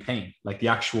bodily pain, like the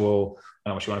actual, I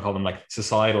don't know what you want to call them, like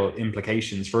societal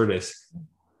implications for this.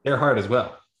 They're hard as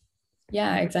well.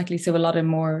 Yeah, exactly. So a lot of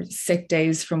more sick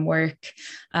days from work,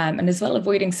 and as well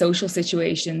avoiding social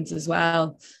situations as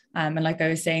well. And like I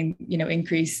was saying, you know,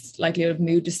 increased likelihood of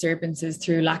mood disturbances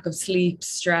through lack of sleep,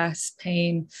 stress,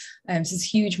 pain. So there's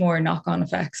huge more knock-on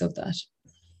effects of that.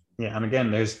 Yeah, and again,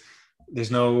 there's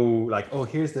no like, oh,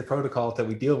 here's the protocol that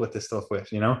we deal with this stuff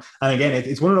with, you know. And again,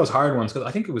 it's one of those hard ones because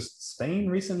I think it was Spain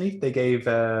recently. They gave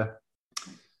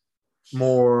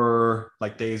more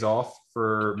like days off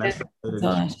for menstrual.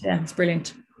 Yeah, it's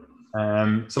brilliant.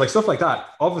 So like stuff like that,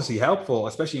 obviously helpful,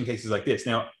 especially in cases like this.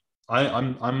 Now,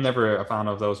 I'm never a fan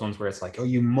of those ones where it's like, oh,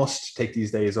 you must take these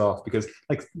days off, because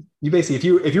like you basically,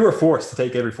 if you were forced to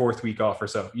take every fourth week off or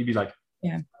so, you'd be like,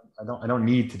 yeah, I don't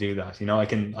need to do that. You know, I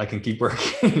can keep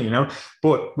working, you know.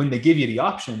 But when they give you the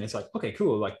option, it's like, okay,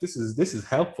 cool. Like this is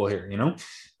helpful here, you know.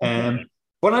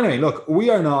 But anyway, look, we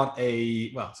are not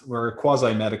we're a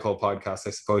quasi-medical podcast,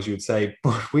 I suppose you would say,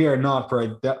 but we are not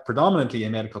predominantly a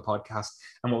medical podcast.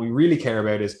 And what we really care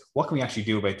about is what can we actually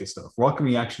do about this stuff? What can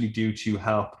we actually do to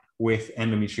help with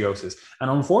endometriosis?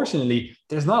 And unfortunately,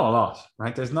 there's not a lot,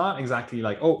 right? There's not exactly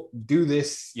like, oh, do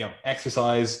this, you know,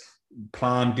 exercise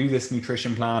plan, do this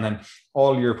nutrition plan, and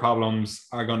all your problems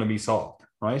are going to be solved,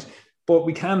 right? But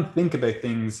we can think about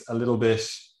things a little bit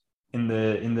in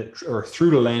the or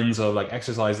through the lens of like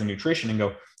exercise and nutrition, and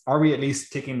go, are we at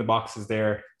least ticking the boxes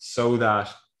there so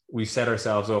that we set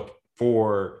ourselves up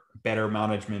for better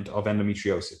management of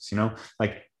endometriosis? You know,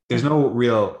 like there's no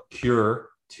real cure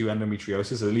to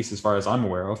endometriosis, at least as far as I'm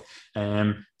aware of.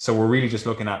 So we're really just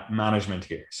looking at management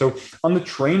here. So on the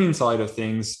training side of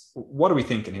things, what are we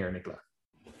thinking here, Nicola?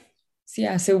 So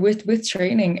yeah, so with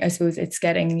training, I suppose it's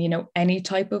getting, you know, any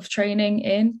type of training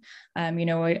in. You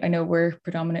know, I know we're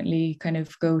predominantly kind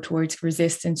of go towards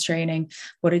resistance training,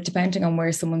 but it depending on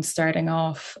where someone's starting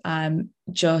off,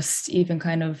 just even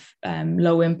kind of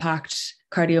low impact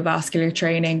cardiovascular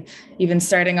training, even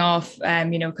starting off,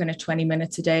 you know, kind of 20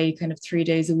 minutes a day, kind of 3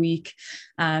 days a week.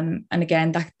 And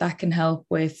again, that can help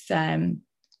with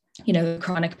you know,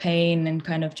 chronic pain and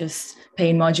kind of just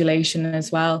pain modulation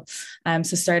as well.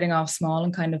 So starting off small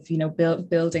and kind of, you know,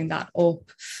 building that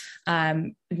up.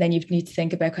 Then you need to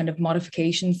think about kind of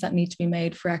modifications that need to be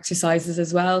made for exercises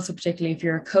as well. So particularly if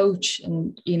you're a coach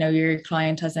and, you know, your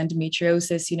client has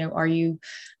endometriosis, you know,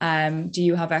 do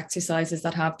you have exercises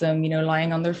that have them, you know,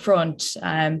 lying on their front?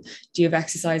 Do you have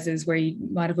exercises where you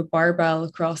might have a barbell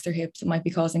across their hips that might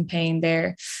be causing pain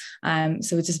there?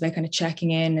 So it's just about kind of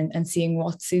checking in and seeing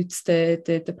what suits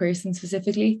the person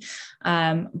specifically.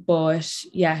 But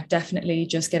yeah, definitely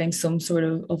just getting some sort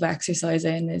of exercise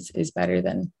in is better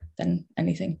than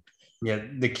anything. Yeah,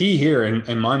 the key here,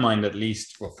 in my mind at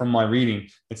least, well, from my reading,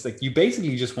 it's like you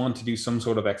basically just want to do some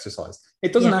sort of exercise.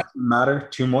 It doesn't Yeah. actually matter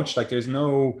too much. Like there's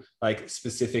no like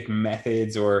specific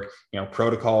methods or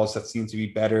protocols that seem to be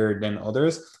better than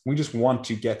others. We just want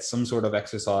to get some sort of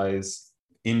exercise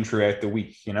in throughout the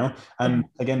week. And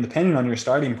again, depending on your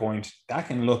starting point, that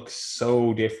can look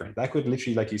so different. That could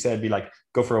literally, like you said, be like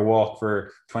go for a walk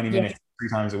for 20 Yeah. minutes 3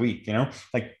 times a week.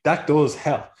 Like that does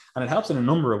help. And it helps in a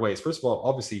number of ways. First of all,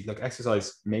 obviously, like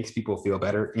exercise makes people feel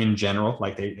better in general.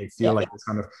 Like they feel Yeah. like it's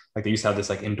kind of like they used to have this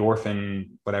like endorphin,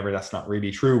 whatever. That's not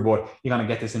really true, but you kind of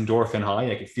get this endorphin high.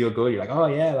 Like you feel good. You're like, oh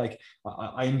yeah, like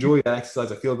I enjoy that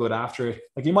exercise. I feel good after it.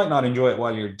 Like you might not enjoy it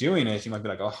while you're doing it. You might be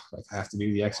like, oh, like I have to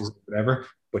do the exercise, whatever.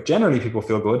 But generally, people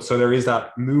feel good. So there is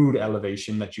that mood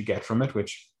elevation that you get from it,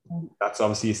 which that's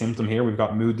obviously a symptom here. We've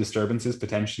got mood disturbances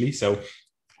potentially. So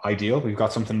ideal. We've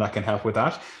got something that can help with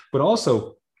that. But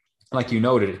also, like you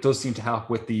noted, it does seem to help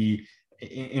with the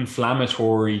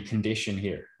inflammatory condition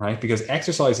here, right? Because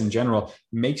exercise in general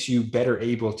makes you better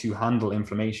able to handle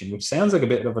inflammation, which sounds like a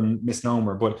bit of a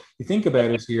misnomer, but you think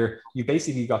about it here, you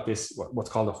basically got this what's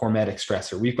called a hormetic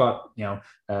stressor. We've got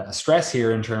a stress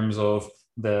here in terms of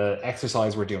the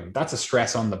exercise we're doing. That's a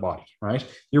stress on the body, right?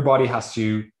 Your body has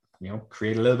to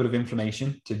create a little bit of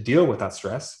inflammation to deal with that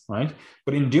stress, right?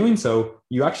 But in doing so,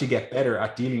 you actually get better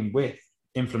at dealing with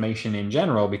inflammation in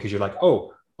general because you're like,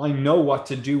 oh, I know what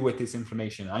to do with this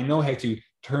inflammation. I know how to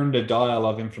turn the dial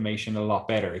of inflammation a lot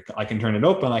better. I can turn it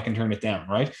up and I can turn it down,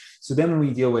 right? So then when we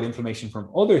deal with inflammation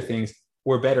from other things,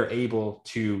 we're better able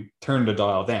to turn the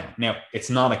dial down. Now,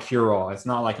 it's not a cure-all. It's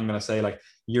not like I'm going to say like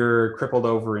you're crippled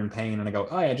over in pain and I go,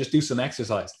 oh yeah, just do some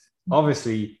exercise.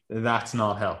 Obviously, that's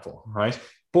not helpful, right?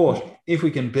 But if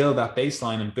we can build that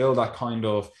baseline and build that kind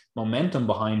of momentum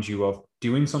behind you of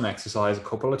doing some exercise a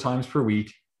couple of times per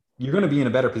week, you're going to be in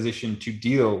a better position to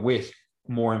deal with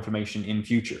more information in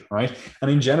future, right? And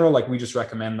in general, like we just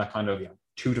recommend that kind of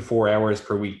 2 to 4 hours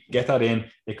per week. Get that in.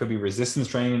 It could be resistance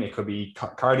training, it could be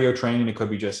cardio training, it could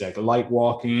be just like light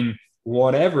walking,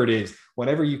 whatever it is,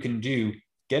 whatever you can do,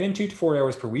 get in 2 to 4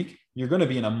 hours per week. You're going to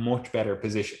be in a much better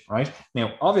position, right?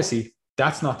 Now, obviously,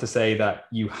 that's not to say that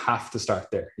you have to start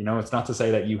there. It's not to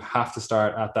say that you have to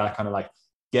start at that kind of like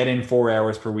get in 4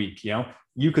 hours per week.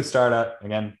 You could start at,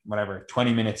 again, whatever,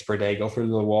 20 minutes per day, go for a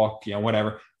little walk,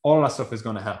 whatever. All that stuff is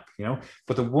going to help.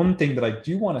 But the one thing that I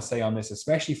do want to say on this,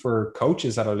 especially for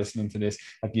coaches that are listening to this,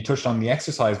 like you touched on the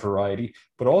exercise variety,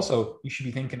 but also you should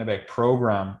be thinking about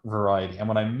program variety. And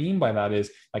what I mean by that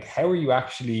is like, how are you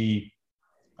actually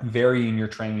varying your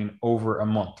training over a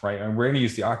month, right? And we're going to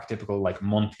use the archetypical like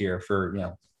month here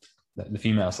for, the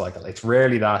female cycle. It's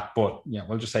rarely that, but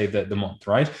we'll just say the month,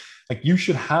 right? Like you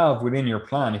should have within your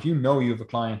plan, if you know you have a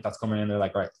client that's coming in, they're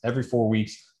like, right, every 4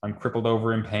 weeks, I'm crippled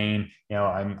over in pain.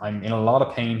 I'm in a lot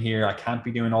of pain here. I can't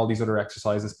be doing all these other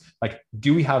exercises. Like,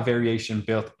 do we have variation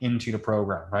built into the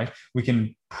program, right? We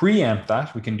can preempt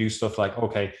that. We can do stuff like,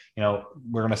 okay,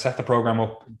 we're going to set the program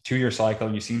up to your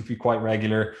cycle. You seem to be quite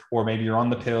regular, or maybe you're on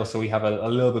the pill. So we have a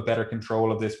little bit better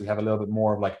control of this. We have a little bit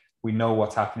more of like, we know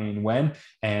what's happening when,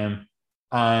 and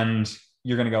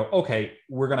you're going to go, okay,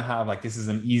 we're going to have like, this is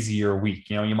an easier week.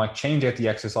 You might change out the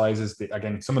exercises.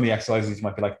 Again, some of the exercises you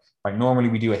might be like, right, normally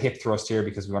we do a hip thrust here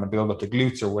because we want to build up the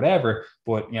glutes or whatever.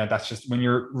 But, that's just when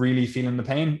you're really feeling the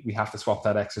pain, we have to swap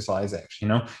that exercise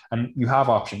out, and you have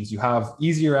options. You have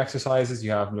easier exercises,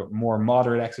 you have more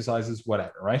moderate exercises,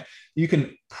 whatever, right? You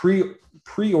can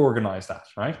pre-organize that,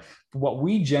 right? But what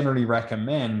we generally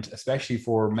recommend, especially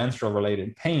for menstrual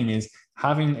related pain, is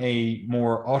having a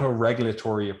more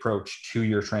auto-regulatory approach to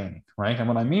your training, right? And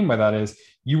what I mean by that is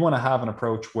you want to have an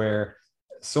approach where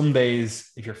some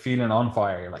days, if you're feeling on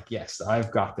fire, you're like, yes,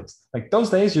 I've got this. Like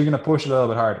those days, you're going to push a little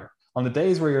bit harder. On the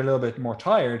days where you're a little bit more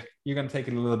tired, you're going to take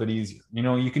it a little bit easier.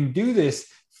 You can do this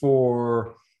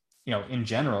for, in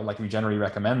general, like we generally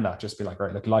recommend that. Just be like,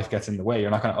 right, look, life gets in the way. You're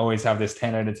not going to always have this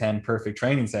 10 out of 10 perfect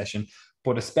training session.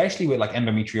 But especially with like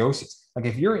endometriosis, like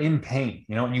if you're in pain,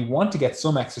 and you want to get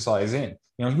some exercise in,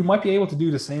 you might be able to do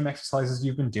the same exercises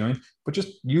you've been doing, but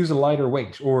just use a lighter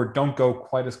weight or don't go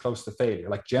quite as close to failure.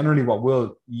 Like generally what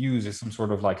we'll use is some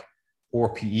sort of like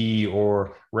RPE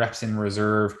or reps in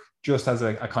reserve, just as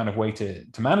a kind of way to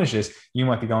manage this. You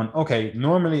might be going, okay,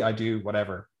 normally I do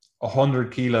whatever,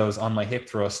 100 kilos on my hip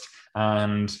thrust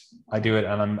and I do it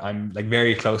and I'm like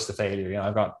very close to failure.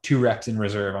 I've got 2 reps in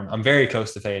reserve. I'm very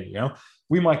close to failure.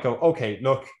 We might go, okay,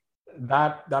 look,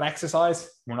 that exercise,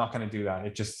 we're not going to do that.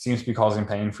 It just seems to be causing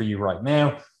pain for you right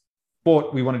now,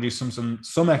 but we want to do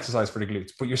some exercise for the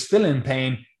glutes, but you're still in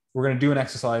pain. We're going to do an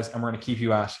exercise and we're going to keep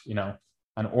you at,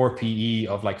 an RPE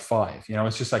of like 5.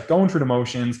 It's just like going through the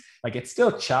motions. Like it's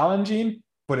still challenging,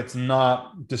 but it's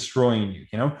not destroying you,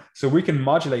 you know? So we can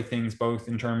modulate things both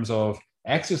in terms of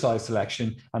exercise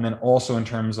selection and then also in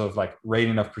terms of like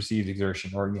rating of perceived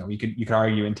exertion, or, you know, you could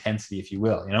argue intensity, if you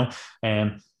will, you know?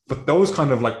 But those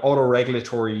kind of like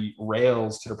auto-regulatory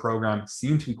rails to the program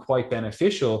seem to be quite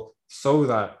beneficial so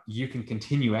that you can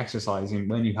continue exercising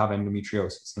when you have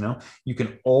endometriosis. You know, you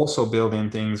can also build in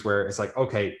things where it's like,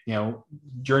 okay, you know,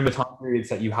 during the time periods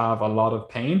that you have a lot of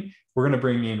pain, we're going to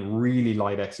bring in really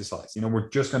light exercise. You know, we're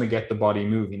just going to get the body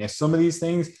moving. If some of these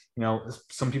things, you know,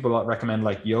 some people recommend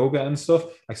like yoga and stuff,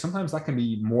 like sometimes that can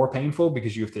be more painful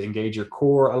because you have to engage your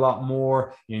core a lot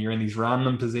more. You know, you're in these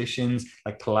random positions,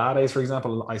 like Pilates, for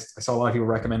example. I saw a lot of people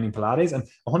recommending Pilates, and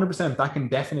 100% that can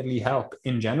definitely help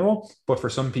in general. But for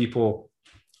some people,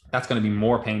 that's going to be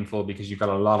more painful because you've got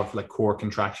a lot of like core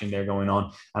contraction there going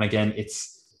on. And again,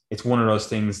 it's one of those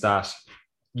things that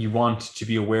you want to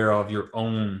be aware of your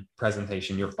own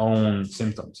presentation, your own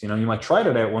symptoms. You know, you might try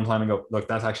it out one time and go, look,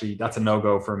 that's a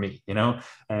no-go for me, you know?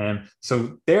 And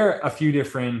so there are a few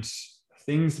different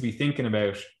things to be thinking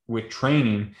about with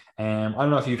training. I don't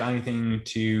know if you have anything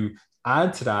to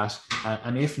add to that.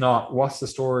 And if not, what's the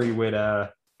story with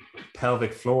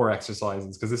pelvic floor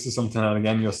exercises? Because this is something that,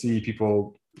 again, you'll see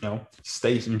people, you know,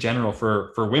 state in general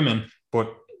for women,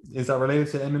 but is that related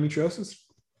to endometriosis?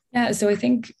 Yeah, so I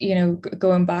think, you know,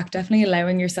 going back, definitely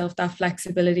allowing yourself that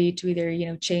flexibility to either, you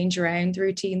know, change around the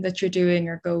routine that you're doing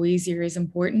or go easier is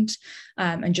important.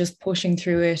 And just pushing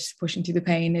through the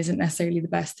pain isn't necessarily the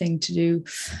best thing to do.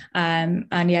 And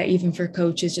yeah, even for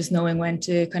coaches, just knowing when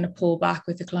to kind of pull back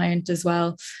with the client as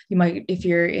well. You might, if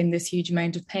you're in this huge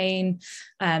amount of pain,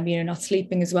 you know, not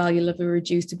sleeping as well, you'll have a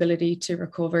reduced ability to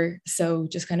recover. So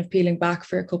just kind of peeling back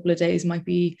for a couple of days might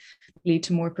lead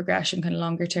to more progression kind of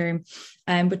longer term.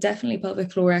 But definitely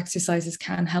pelvic floor exercises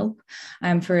can help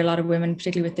for a lot of women,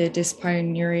 particularly with the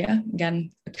dyspareunia.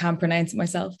 Again, I can't pronounce it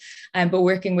myself. But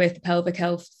working with pelvic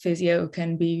health physio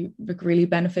can be really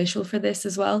beneficial for this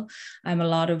as well. A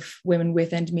lot of women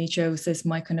with endometriosis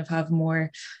might kind of have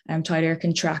more tighter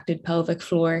contracted pelvic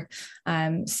floor.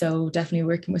 So definitely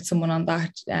working with someone on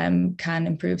that can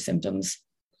improve symptoms.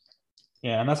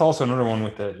 Yeah, and that's also another one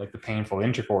with the painful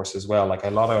intercourse as well. Like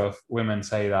a lot of women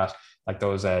say that like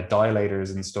those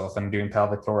dilators and stuff, and doing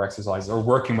pelvic floor exercises or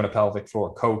working with a pelvic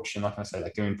floor coach. I'm not going to say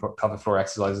like doing pelvic floor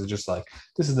exercises just like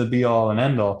this is the be all and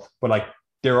end all, but like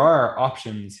there are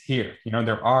options here. You know,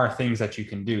 there are things that you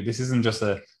can do. This isn't just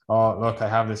oh look, I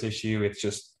have this issue, it's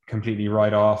just completely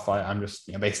write off. I'm just,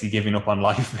 you know, basically giving up on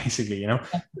life, basically, you know.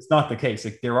 It's not the case.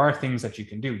 Like there are things that you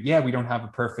can do. Yeah, we don't have a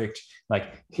perfect,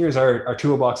 like here's our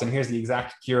toolbox and here's the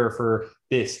exact cure for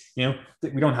this, you know.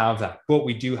 We don't have that, but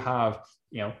we do have,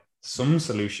 you know, some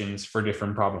solutions for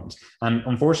different problems. And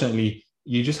unfortunately,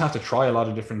 you just have to try a lot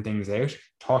of different things out,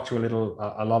 talk to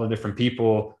a lot of different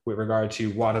people with regard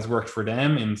to what has worked for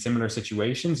them in similar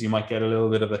situations. You might get a little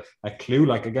bit of a clue.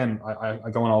 Like, again, I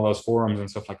go on all those forums and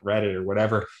stuff like Reddit or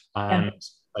whatever. And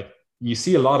like, you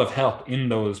see a lot of help in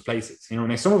those places, you know,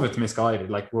 and some of it's misguided.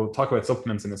 Like we'll talk about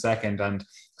supplements in a second, and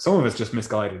some of it's just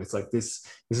misguided. It's like, this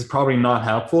is probably not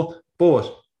helpful,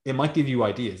 but it might give you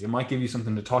ideas. It might give you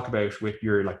something to talk about with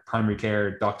your like primary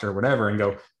care doctor or whatever, and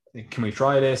go, can we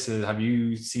try this? Have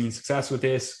you seen success with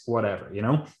this? Whatever, you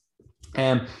know?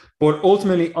 But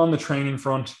ultimately on the training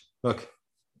front, look,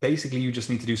 basically you just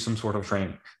need to do some sort of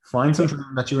training. Find some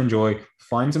training that you enjoy,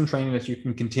 find some training that you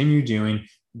can continue doing,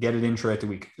 get it in throughout the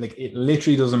week. Like it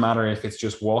literally doesn't matter if it's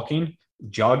just walking,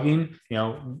 jogging, you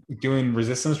know, doing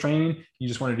resistance training. You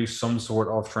just want to do some sort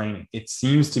of training. It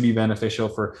seems to be beneficial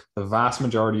for the vast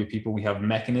majority of people. We have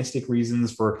mechanistic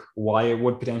reasons for why it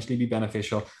would potentially be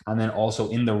beneficial, and then also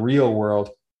in the real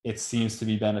world it seems to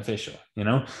be beneficial, you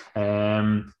know.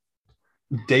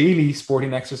 Daily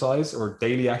sporting exercise or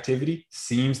daily activity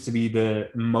seems to be the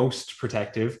most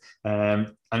protective,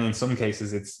 and in some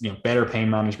cases it's, you know, better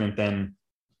pain management than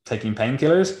taking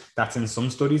painkillers. That's in some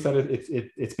studies that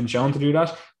it's been shown to do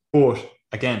that. But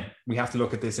again, we have to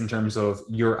look at this in terms of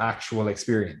your actual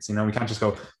experience. You know, we can't just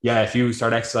go, yeah, if you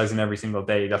start exercising every single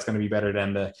day, that's going to be better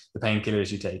than the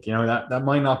painkillers you take. You know, that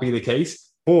might not be the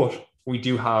case, but we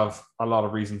do have a lot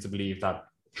of reason to believe that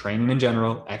training in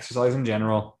general, exercise in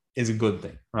general is a good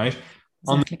thing, right? Exactly.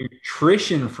 On the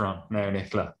nutrition front now,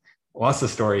 Nicola, what's the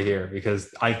story here?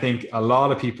 Because I think a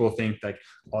lot of people think like,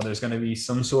 oh, there's going to be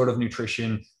some sort of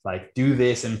nutrition, like do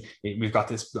this, and we've got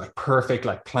this like perfect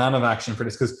like plan of action for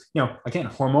this. Because, you know, again,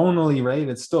 hormonally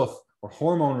related stuff, or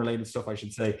hormone related stuff, I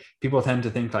should say, people tend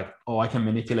to think like, oh, I can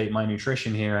manipulate my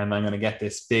nutrition here and I'm going to get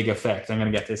this big effect. I'm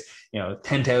going to get this, you know,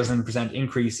 10,000%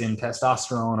 increase in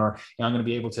testosterone, or, you know, I'm going to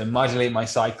be able to modulate my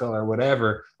cycle or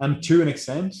whatever. And to an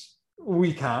extent,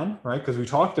 We can, right? Because we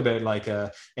talked about like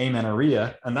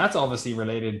amenorrhea, and that's obviously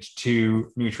related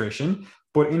to nutrition.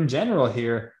 But in general,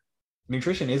 here,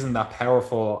 nutrition isn't that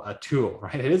powerful a tool,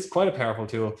 right? It is quite a powerful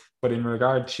tool, but in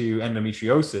regard to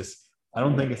endometriosis, I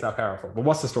don't think it's that powerful. But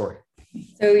what's the story?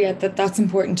 So yeah, that's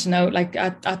important to note. Like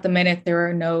at the minute, there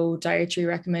are no dietary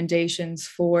recommendations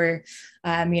for,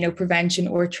 prevention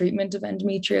or treatment of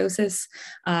endometriosis.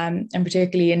 And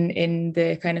particularly in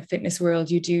the kind of fitness world,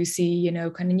 you do see,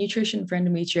 kind of nutrition for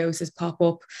endometriosis pop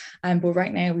up. But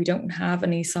right now we don't have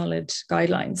any solid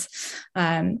guidelines.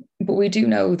 But we do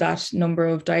know that number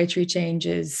of dietary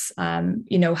changes,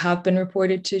 have been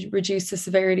reported to reduce the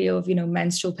severity of,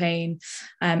 menstrual pain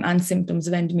and symptoms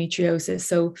of endometriosis.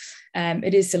 So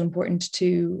it is still important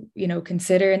to,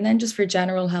 consider. And then just for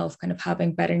general health, kind of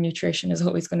having better nutrition is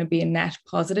always going to be a net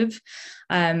positive.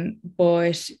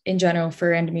 But in general,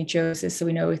 for endometriosis, so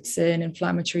we know it's an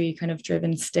inflammatory kind of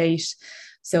driven state.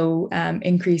 So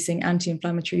increasing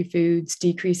anti-inflammatory foods,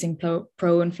 decreasing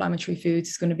pro-inflammatory foods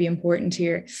is going to be important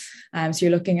here. So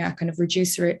you're looking at kind of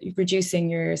reducing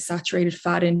your saturated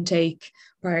fat intake,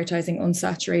 prioritizing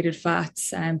unsaturated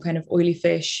fats, kind of oily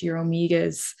fish, your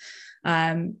omegas,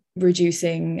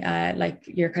 reducing like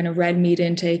your kind of red meat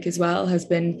intake as well has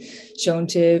been shown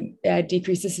to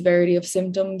decrease the severity of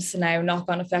symptoms. Now,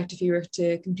 knock-on effect, if you were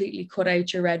to completely cut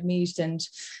out your red meat and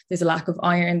there's a lack of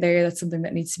iron there, that's something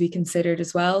that needs to be considered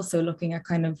as well. So looking at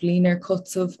kind of leaner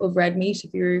cuts of red meat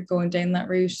if you're going down that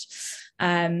route.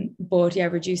 But yeah,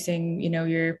 reducing,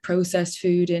 your processed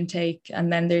food intake.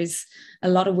 And then there's a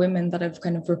lot of women that have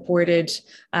kind of reported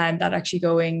that actually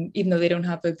going, even though they don't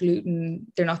have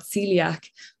they're not celiac,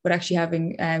 but actually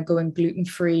having going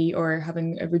gluten-free or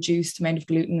having a reduced amount of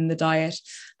gluten in the diet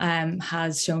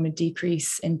has shown a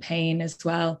decrease in pain as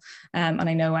well. And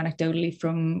I know anecdotally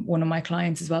from one of my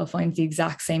clients as well finds the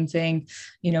exact same thing.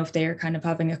 If they're kind of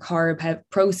having a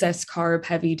processed carb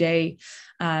heavy day,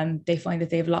 they find that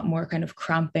they have a lot more kind of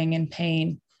cramping and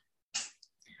pain.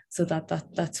 So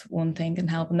that's one thing can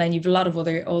help. And then you've a lot of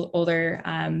other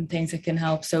things that can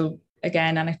help. So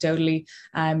again, anecdotally,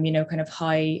 kind of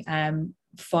high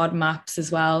FODMAPs as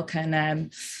well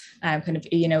can kind of,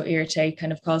 irritate,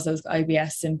 kind of cause those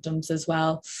IBS symptoms as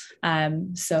well.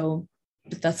 So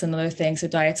that's another thing. So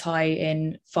diets high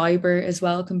in fiber as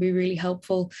well can be really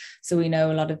helpful. So we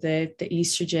know a lot of the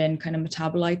estrogen kind of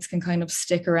metabolites can kind of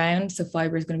stick around. So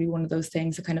fiber is going to be one of those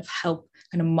things that kind of help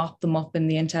kind of mop them up in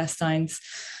the intestines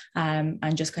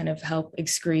and just kind of help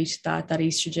excrete that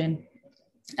estrogen.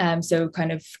 So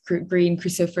kind of green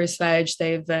cruciferous veg,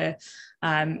 they've a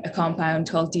compound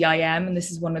called DIM, and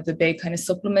this is one of the big kind of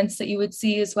supplements that you would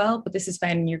see as well. But this is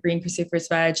found in your green cruciferous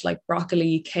veg like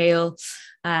broccoli, kale,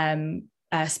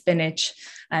 spinach.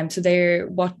 So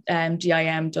what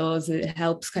DIM does, it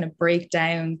helps kind of break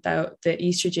down the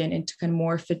estrogen into kind of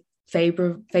more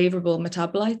favorable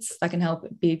metabolites that can help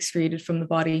be excreted from the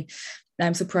body.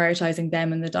 So prioritizing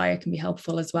them in the diet can be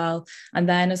helpful as well. And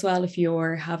then as well, if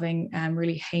you're having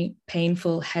really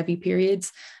painful, heavy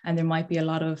periods, and there might be a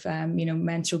lot of,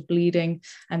 menstrual bleeding,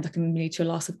 and that can lead to a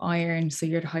loss of iron. So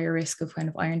you're at a higher risk of kind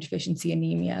of iron deficiency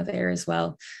anemia there as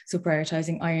well. So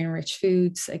prioritizing iron-rich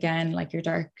foods, again, like your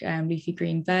dark leafy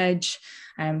green veg,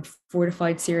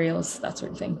 fortified cereals, that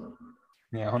sort of thing.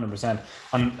 Yeah, 100%.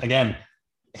 And again,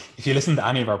 if you listen to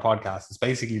any of our podcasts, it's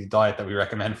basically the diet that we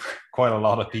recommend for quite a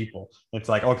lot of people. It's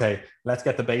like, okay, let's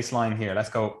get the baseline here. Let's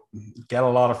go get a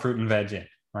lot of fruit and veg in,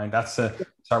 right? That's start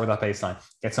with that baseline.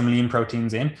 Get some lean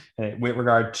proteins in. With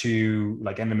regard to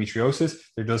like endometriosis,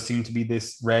 there does seem to be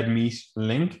this red meat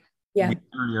link. Yeah.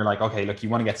 You're like, okay, look, you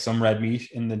want to get some red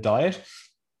meat in the diet.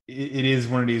 It is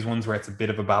one of these ones where it's a bit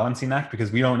of a balancing act, because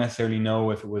we don't necessarily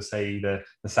know if it was, say, the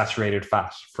saturated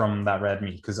fat from that red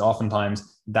meat, because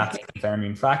oftentimes that's a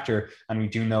confounding factor. And we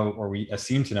do know, or we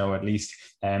seem to know at least,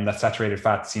 that saturated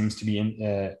fat seems to be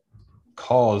seems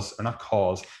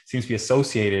to be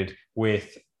associated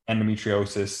with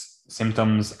endometriosis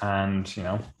symptoms and,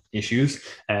 issues.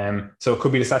 So it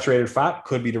could be the saturated fat,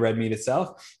 could be the red meat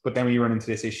itself, but then we run into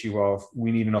this issue of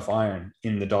we need enough iron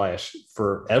in the diet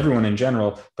for everyone in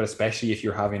general, but especially if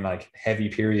you're having like heavy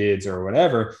periods or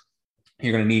whatever,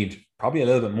 you're going to need probably a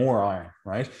little bit more iron,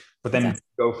 right? But then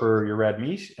go for your red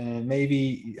meat, and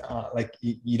maybe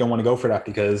you don't want to go for that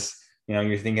because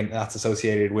you're thinking that's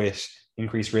associated with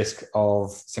increased risk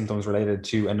of symptoms related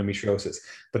to endometriosis.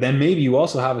 But then maybe you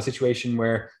also have a situation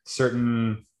where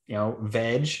certain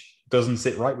veg doesn't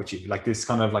sit right with you, like this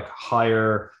kind of like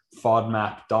higher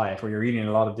FODMAP diet where you're eating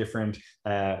a lot of different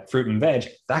fruit and veg.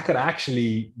 That could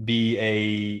actually be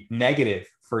a negative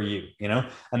for you, you know?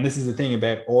 And this is the thing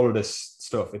about all of this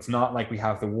stuff. It's not like we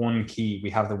have the one key, we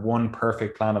have the one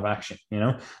perfect plan of action, you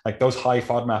know? Like those high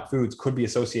FODMAP foods could be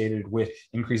associated with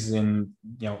increases in,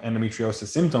 you know, endometriosis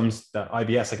symptoms, that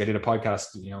IBS. Like I did a podcast,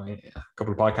 you know, a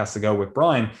couple of podcasts ago with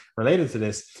Brian related to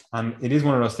this. And it is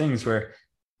one of those things where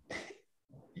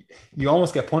you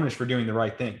almost get punished for doing the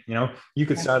right thing. You know, you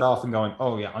could start off and going,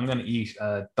 oh yeah, I'm going to eat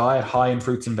a diet high in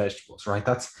fruits and vegetables, right?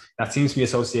 That seems to be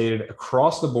associated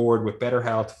across the board with better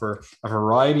health for a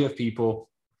variety of people.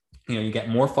 You know, you get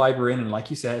more fiber in, and like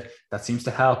you said, that seems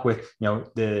to help with, you know,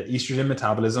 the estrogen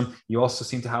metabolism. You also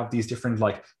seem to have these different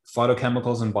like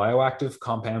phytochemicals and bioactive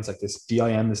compounds like this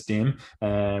DIM, this DIM,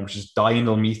 which is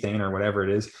diindyl methane or whatever it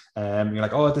is. You're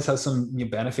like, oh, this has some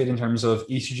benefit in terms of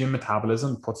estrogen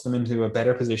metabolism, puts them into a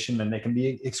better position and they can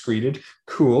be excreted.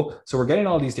 Cool. So we're getting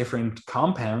all these different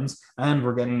compounds, and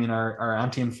we're getting in our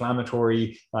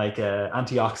anti-inflammatory, like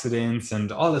antioxidants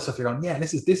and all this stuff. You're going, yeah,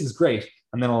 this is great.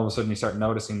 And then all of a sudden you start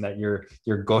noticing that your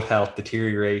gut health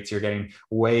deteriorates. You're getting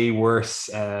way worse,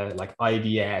 like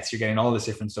IBS. You're getting all this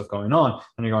different stuff going on,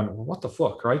 and you're going, well, what the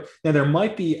fuck, right? Now there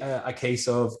might be a case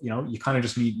of, you know, you kind of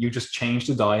just just change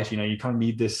the diet. You know, you kind of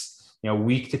need this, you know,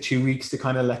 week to 2 weeks to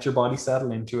kind of let your body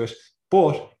settle into it.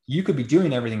 But you could be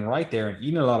doing everything right there and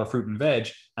eating a lot of fruit and veg,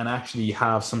 and actually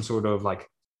have some sort of like,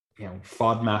 you know,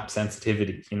 FODMAP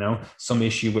sensitivity, you know, some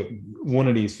issue with one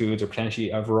of these foods or potentially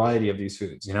a variety of these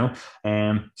foods, you know.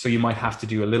 So you might have to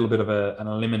do a little bit of an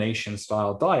elimination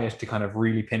style diet to kind of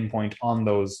really pinpoint on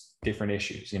those different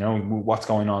issues, you know, what's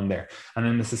going on there. And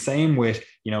then it's the same with,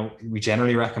 you know, we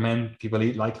generally recommend people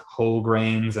eat like whole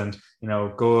grains and, you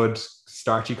know, good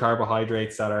starchy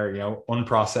carbohydrates that are, you know,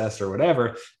 unprocessed or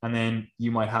whatever. And then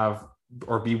you might have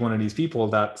or be one of these people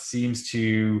that seems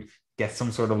to get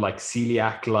some sort of like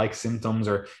celiac-like symptoms,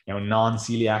 or, you know,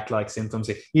 non-celiac-like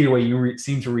symptoms. Either way, you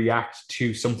seem to react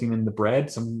to something in the bread,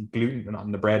 some gluten, not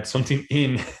in the bread, something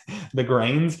in the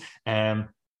grains. And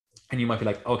you might be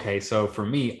like, okay, so for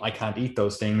me, I can't eat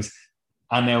those things.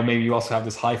 And now maybe you also have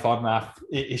this high FODMAP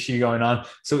issue going on.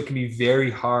 So it can be very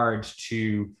hard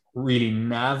to really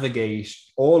navigate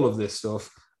all of this stuff.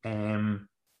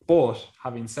 But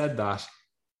having said that,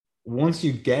 once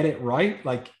you get it right,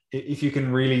 like if you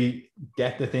can really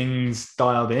get the things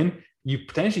dialed in, you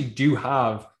potentially do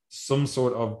have some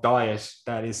sort of diet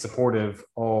that is supportive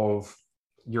of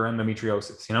your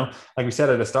endometriosis. You know, like we said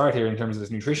at the start here in terms of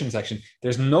this nutrition section,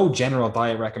 there's no general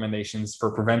diet recommendations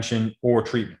for prevention or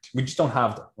treatment. We just don't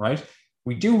have them, right?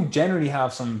 We do generally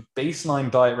have some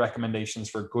baseline diet recommendations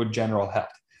for good general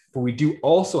health, but we do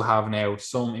also have now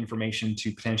some information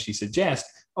to potentially suggest,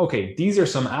 okay, these are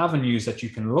some avenues that you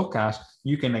can look at.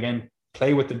 You can, again,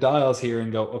 play with the dials here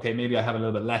and go, okay, maybe I have a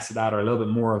little bit less of that or a little bit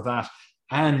more of that.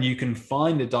 And you can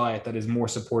find a diet that is more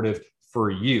supportive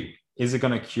for you. Is it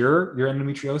going to cure your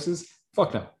endometriosis?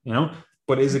 Fuck no, you know,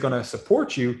 but is it going to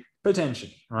support you?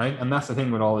 Potentially, right? And that's the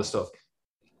thing with all this stuff.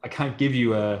 I can't give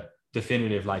you a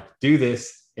definitive, like, do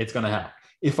this, it's going to help.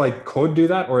 If I could do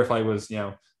that, or if I was, you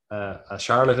know, a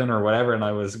charlatan or whatever, and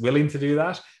I was willing to do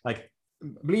that, like,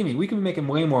 believe me, we can be making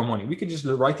way more money. We could just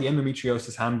write the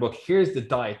endometriosis handbook. Here's the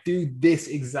diet. Do this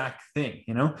exact thing,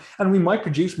 you know? And we might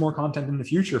produce more content in the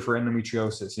future for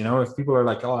endometriosis. You know, if people are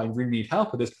like, oh, I really need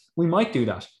help with this, we might do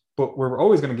that. But we're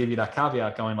always going to give you that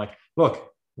caveat going like,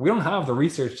 look, we don't have the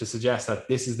research to suggest that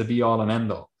this is the be all and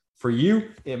end all. For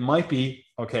you, it might be,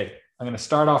 okay, I'm going to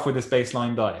start off with this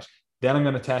baseline diet. Then I'm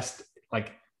going to test,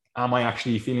 like, am I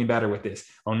actually feeling better with this?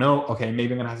 Oh no, okay,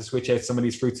 maybe I'm gonna have to switch out some of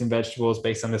these fruits and vegetables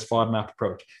based on this FODMAP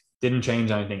approach. Didn't change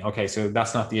anything. Okay, so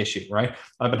that's not the issue, right?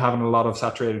 I've been having a lot of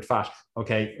saturated fat.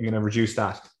 Okay, I'm gonna reduce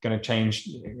that. Gonna change,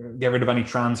 get rid of any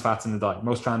trans fats in the diet.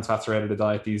 Most trans fats are out of the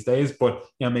diet these days, but,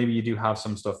 you know, maybe you do have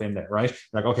some stuff in there, right?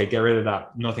 Like, okay, get rid of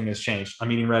that. Nothing has changed.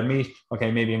 I'm eating red meat.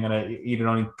 Okay, maybe I'm gonna eat it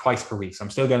only twice per week. So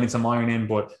I'm still getting some iron in,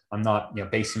 but I'm not, you know,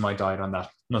 basing my diet on that.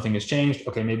 Nothing has changed.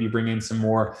 Okay, maybe you bring in some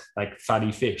more like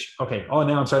fatty fish. Okay, oh,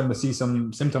 now I'm starting to see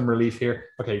some symptom relief here.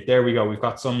 Okay, there we go. We've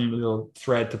got some little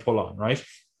thread to pull on, right?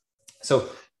 So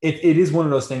it is one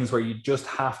of those things where you just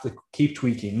have to keep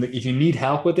tweaking. If you need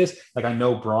help with this, like I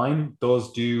know Brian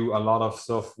does do a lot of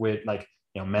stuff with, like,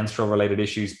 you know, menstrual related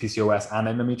issues, PCOS and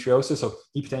endometriosis. So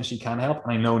he potentially can help.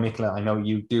 And I know, Nicola, I know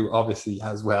you do obviously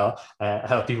as well,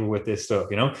 help people with this stuff,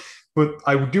 you know. But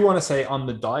I do want to say on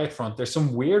the diet front, there's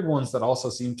some weird ones that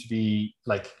also seem to be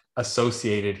like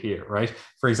associated here, right?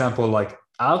 For example, like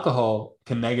alcohol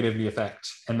can negatively affect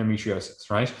endometriosis,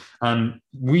 right? And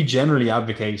we generally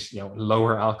advocate, you know,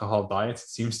 lower alcohol diets. It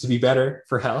seems to be better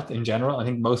for health in general. I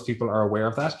think most people are aware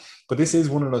of that. But this is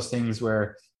one of those things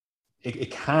where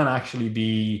it can actually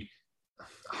be,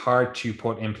 hard to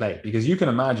put in play, because you can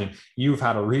imagine you've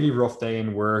had a really rough day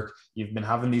in work, you've been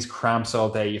having these cramps all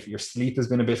day, if your sleep has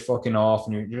been a bit fucking off,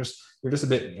 and you're just a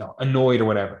bit, annoyed or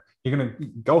whatever. You're gonna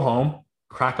go home,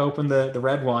 crack open the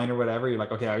red wine or whatever. You're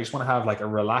like, okay, I just want to have like a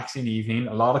relaxing evening.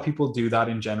 A lot of people do that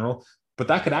in general, but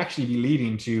that could actually be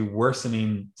leading to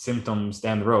worsening symptoms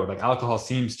down the road. Like alcohol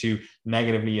seems to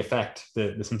negatively affect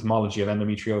the symptomology of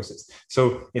endometriosis.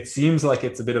 So it seems like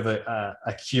it's a bit of a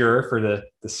cure for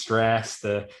the stress,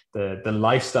 the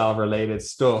lifestyle related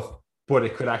stuff, but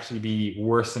it could actually be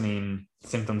worsening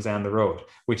symptoms down the road,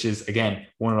 which is, again,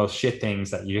 one of those shit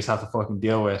things that you just have to fucking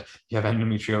deal with. You have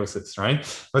endometriosis,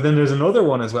 right? But then there's another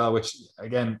one as well, which,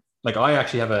 again, like I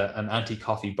actually have an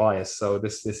anti-coffee bias, so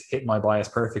this hit my bias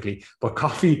perfectly. But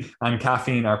coffee and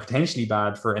caffeine are potentially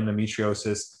bad for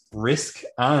endometriosis risk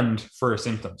and for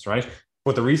symptoms, right?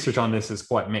 But the research on this is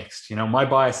quite mixed. My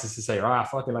bias is to say,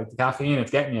 fuck it, like the caffeine,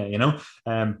 it's getting you,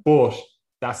 but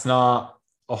that's not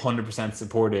 100%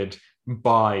 supported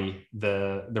by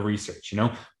the research,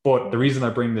 But the reason I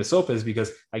bring this up is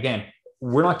because, again,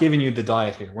 we're not giving you the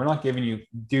diet here. We're not giving you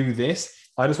do this.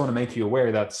 I just want to make you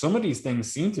aware that some of these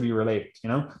things seem to be related,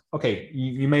 Okay,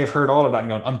 you may have heard all of that and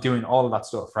gone, I'm doing all of that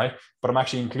stuff, right? But I'm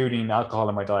actually including alcohol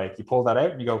in my diet. You pull that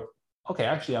out and you go, okay,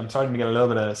 actually, I'm starting to get a little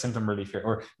bit of symptom relief here.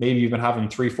 Or maybe you've been having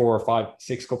 3, 4, 5,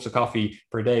 6 cups of coffee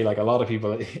per day, like a lot of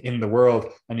people in the world.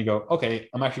 And you go, okay,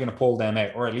 I'm actually going to pull them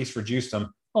out or at least reduce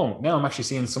them. Oh, now I'm actually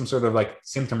seeing some sort of like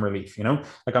symptom relief,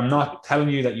 Like I'm not telling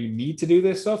you that you need to do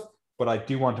this stuff, but I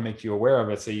do want to make you aware of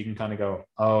it so you can kind of go,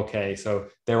 okay, so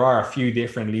there are a few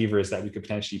different levers that we could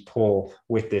potentially pull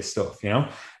with this stuff, So do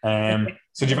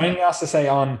you have anything else to say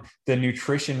on the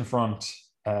nutrition front,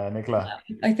 Nicola?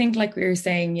 I think, like we were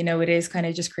saying, it is kind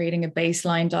of just creating a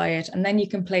baseline diet, and then you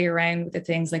can play around with the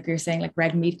things like we were saying, like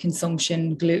red meat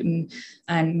consumption, gluten.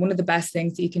 And one of the best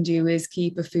things that you can do is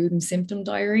keep a food and symptom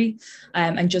diary,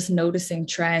 and just noticing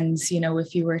trends.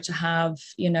 If you were to have,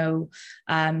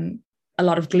 a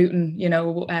lot of gluten,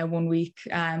 1 week,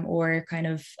 or kind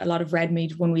of a lot of red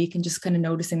meat 1 week, and just kind of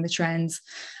noticing the trends.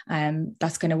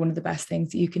 That's kind of one of the best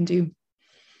things that you can do.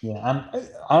 Yeah, and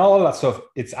all of that stuff,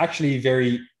 it's actually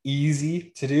very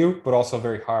easy to do, but also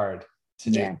very hard to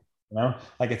do. Yeah.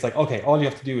 Like it's like, okay, all you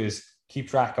have to do is keep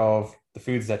track of the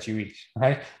foods that you eat,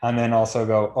 right? And then also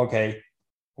go, okay,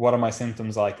 what are my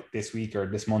symptoms like this week or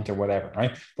this month or whatever,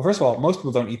 right? But first of all, most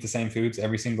people don't eat the same foods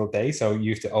every single day. So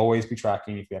you have to always be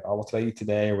tracking. If you like, what did I eat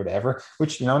today or whatever,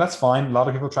 which, that's fine. A lot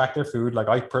of people track their food. Like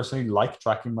I personally like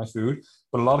tracking my food,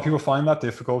 but a lot of people find that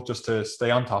difficult just to stay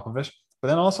on top of it. But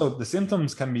then also the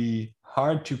symptoms can be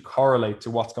hard to correlate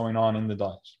to what's going on in the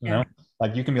diet, you know?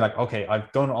 Like you can be like, okay,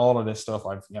 I've done all of this stuff.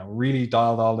 I've, really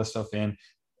dialed all this stuff in.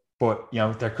 But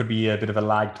there could be a bit of a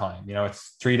lag time.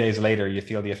 It's 3 days later you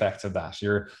feel the effects of that.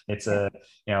 It's a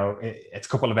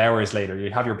couple of hours later.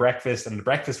 You have your breakfast, and the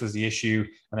breakfast was the issue,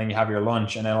 and then you have your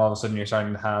lunch, and then all of a sudden you're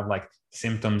starting to have like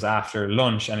symptoms after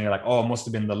lunch, and you're like, oh, it must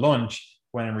have been the lunch,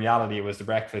 when in reality it was the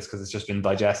breakfast because it's just been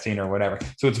digesting or whatever.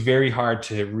 So it's very hard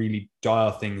to really dial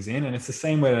things in, and it's the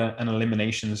same with an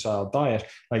elimination style diet.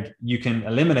 Like you can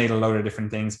eliminate a load of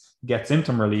different things, get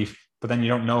symptom relief, but then you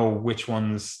don't know which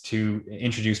ones to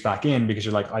introduce back in, because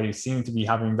you're like, I seem to be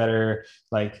having better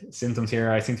like symptoms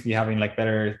here. I seem to be having like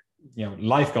better,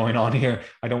 life going on here.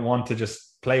 I don't want to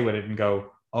just play with it and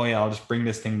go, oh yeah, I'll just bring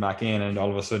this thing back in, and all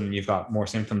of a sudden you've got more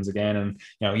symptoms again.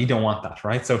 And, you don't want that,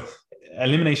 right? So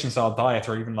elimination style diets,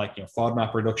 or even like,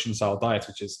 FODMAP reduction style diets,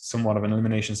 which is somewhat of an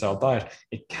elimination style diet,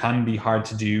 it can be hard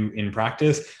to do in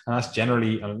practice. And that's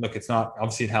generally, look, it's not,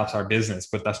 obviously it helps our business,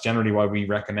 but that's generally why we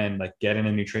recommend like getting a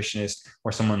nutritionist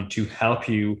or someone to help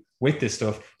you with this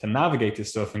stuff, to navigate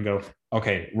this stuff and go,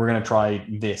 okay, we're going to try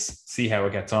this, see how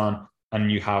it gets on. And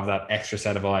you have that extra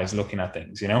set of eyes looking at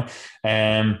things,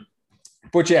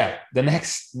 But yeah, the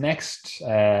next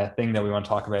thing that we want to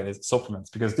talk about is supplements,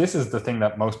 because this is the thing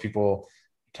that most people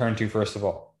turn to first of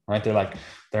all, right? They're like,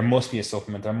 there must be a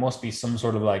supplement. There must be some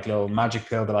sort of like little magic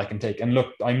pill that I can take. And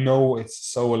look, I know it's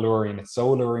so alluring. It's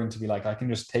so alluring to be like, I can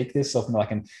just take this supplement. I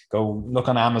can go look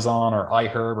on Amazon or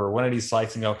iHerb or one of these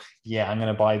sites and go, yeah, I'm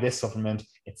going to buy this supplement.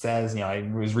 It says, I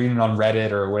was reading on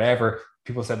Reddit or whatever.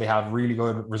 People said they have really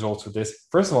good results with this.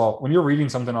 First of all, when you're reading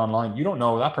something online, you don't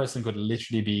know, that person could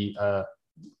literally be a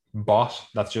bot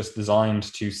that's just designed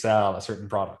to sell a certain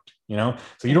product,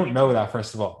 so you don't know that,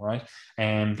 first of all, right?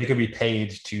 And they could be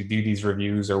paid to do these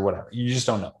reviews or whatever. You just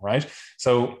don't know, right?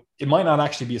 So it might not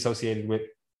actually be associated with,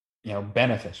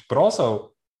 benefit. But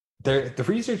also the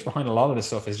research behind a lot of this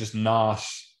stuff is just not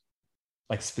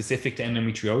like specific to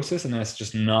endometriosis, and then it's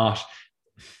just not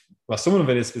well, some of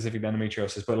it is specific to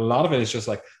endometriosis, but a lot of it is just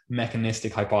like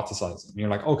mechanistic hypothesizing. You're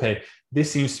like, okay, this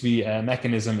seems to be a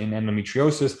mechanism in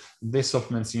endometriosis. This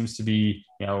supplement seems to be,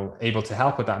 able to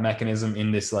help with that mechanism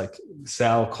in this like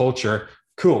cell culture.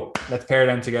 Cool, let's pair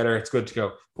them together. It's good to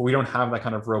go. But we don't have that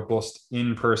kind of robust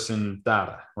in-person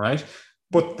data, right?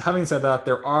 But having said that,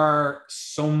 there are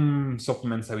some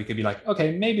supplements that we could be like,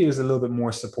 okay, maybe there's a little bit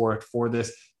more support for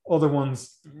this. Other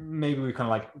ones, maybe we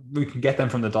can get them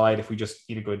from the diet if we just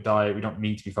eat a good diet. We don't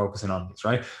need to be focusing on this,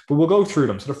 right? But we'll go through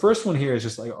them. So the first one here is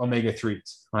just like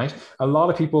omega-3s, right? A lot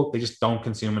of people, they just don't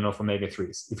consume enough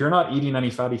omega-3s. If you're not eating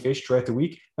any fatty fish throughout the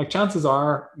week, like chances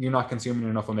are you're not consuming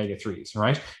enough omega-3s,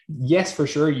 right? Yes, for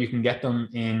sure, you can get them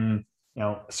in,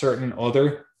 certain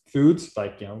other foods.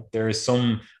 Like, there is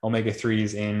some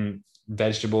omega-3s in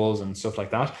vegetables and stuff like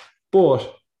that.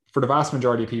 But for the vast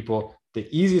majority of people, the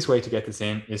easiest way to get this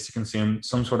in is to consume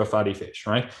some sort of fatty fish,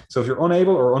 right? So if you're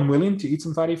unable or unwilling to eat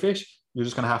some fatty fish, you're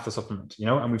just going to have to supplement,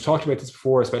 and we've talked about this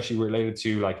before, especially related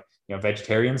to like,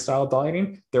 vegetarian style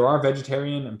dieting. There are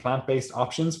vegetarian and plant-based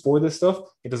options for this stuff.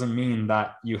 It doesn't mean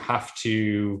that you have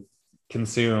to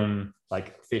consume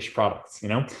like fish products,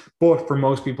 but for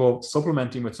most people,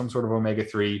 supplementing with some sort of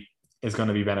omega-3 is going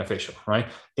to be beneficial, right?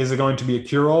 Is it going to be a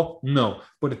cure-all? No,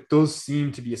 but it does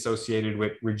seem to be associated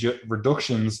with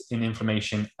reductions in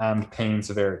inflammation and pain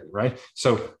severity, right?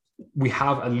 So we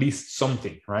have at least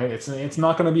something, right? It's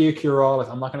not going to be a cure-all.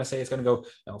 I'm not going to say it's going to go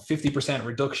 50%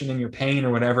 reduction in your pain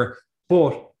or whatever,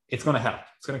 but it's going to help.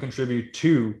 It's going to contribute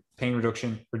to pain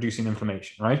reduction, reducing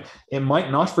inflammation, right? It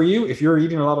might not for you if you're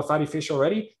eating a lot of fatty fish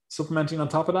already. Supplementing on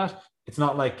top of that, it's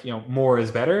not like more is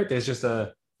better. There's just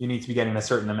you need to be getting a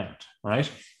certain amount, right?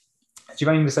 Do you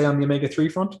have anything to say on the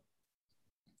omega-3 front?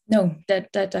 No,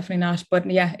 that definitely not. But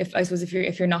yeah,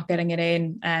 if you're not getting it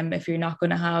in, if you're not going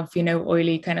to have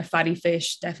oily kind of fatty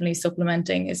fish, definitely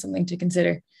supplementing is something to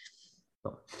consider.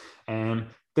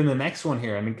 Then the next one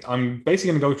here, I'm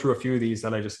basically going to go through a few of these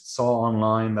that I just saw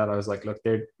online that I was like, look,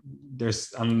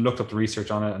 there's and looked up the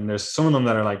research on it, and there's some of them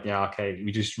that are like, yeah, okay,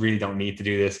 we just really don't need to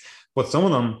do this. But some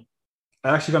of them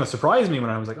actually kind of surprised me when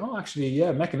I was like, oh, actually,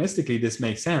 yeah, mechanistically this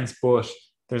makes sense, but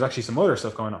there's actually some other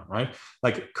stuff going on, right?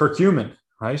 Like curcumin,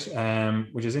 right?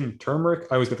 Which is in turmeric.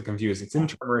 I always get confused. It's in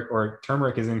turmeric or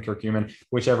turmeric is in curcumin,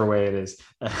 whichever way it is.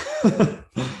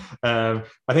 I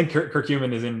think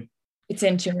curcumin is in. It's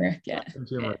in turmeric, yeah. In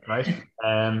turmeric, right?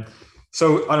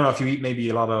 So I don't know if you eat maybe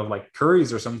a lot of like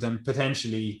curries or something,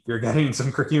 potentially you're getting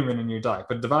some curcumin in your diet,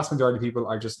 but the vast majority of people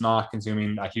are just not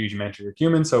consuming a huge amount of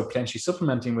curcumin. So potentially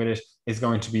supplementing with it is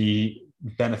going to be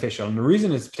beneficial. And the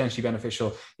reason it's potentially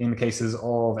beneficial in the cases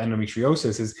of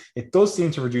endometriosis is it does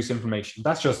seem to reduce inflammation.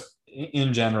 That's just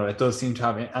in general. It does seem to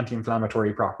have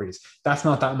anti-inflammatory properties. That's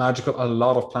not that magical. A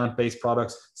lot of plant-based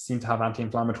products seem to have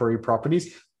anti-inflammatory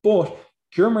properties, but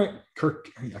curcumin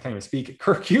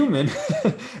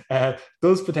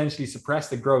does potentially suppress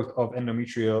the growth of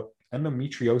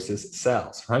endometriosis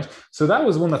cells, right? So that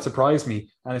was one that surprised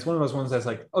me. And it's one of those ones that's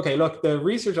like, okay, look, the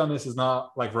research on this is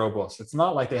not like robust. It's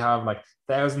not like they have like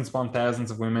thousands upon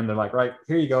thousands of women. They're like, right,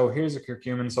 here you go. Here's a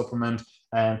curcumin supplement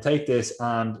and take this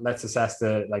and let's assess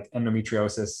the like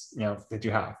endometriosis, that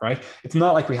you have, right? It's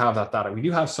not like we have that data. We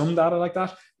do have some data like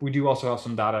that. But we do also have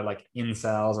some data like in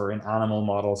cells or in animal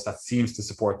models that seems to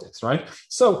support this, right?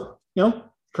 So,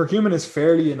 curcumin is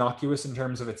fairly innocuous in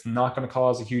terms of it's not going to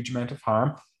cause a huge amount of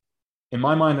harm. In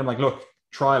my mind, I'm like, look,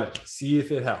 try it, see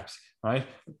if it helps, right?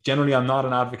 Generally, I'm not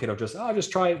an advocate of just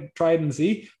try it and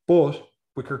see. But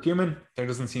with curcumin, there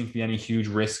doesn't seem to be any huge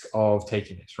risk of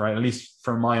taking it, right? At least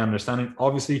from my understanding.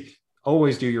 Obviously,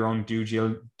 always do your own due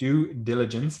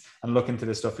diligence and look into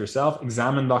this stuff yourself.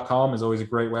 Examine.com is always a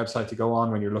great website to go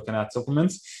on when you're looking at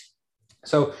supplements.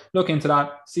 So look into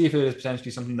that, see if it is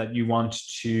potentially something that you want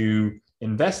to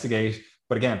investigate.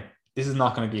 But again, this is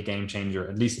not going to be a game changer,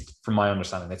 at least from my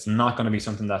understanding. It's not going to be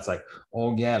something that's like,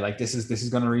 oh yeah, like this is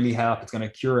going to really help. It's going to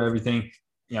cure everything.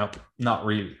 Not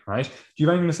really, right? Do you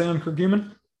have anything to say on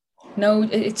curcumin? No,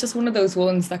 it's just one of those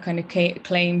ones that kind of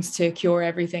claims to cure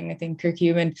everything, I think,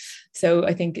 curcumin. So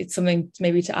I think it's something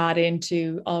maybe to add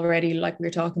into already, like we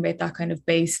were talking about, that kind of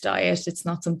base diet. It's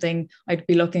not something I'd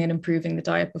be looking at improving the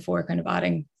diet before kind of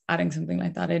adding something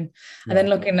like that in. And then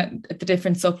looking at the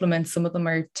different supplements, some of them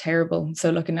are terrible. So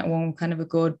looking at one kind of a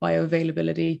good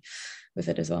bioavailability with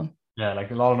it as well. Yeah,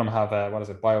 like a lot of them have,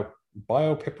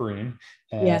 biopiperine.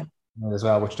 As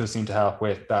well, which does seem to help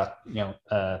with that,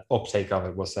 uptake of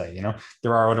it, we'll say.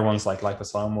 There are other ones like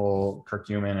liposomal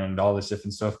curcumin and all this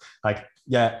different stuff. Like,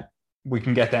 yeah, we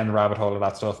can get down the rabbit hole of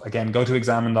that stuff. Again, go to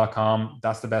examine.com.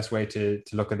 That's the best way to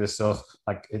look at this stuff.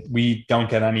 Like we don't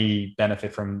get any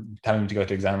benefit from telling you to go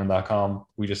to examine.com.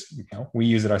 We just, we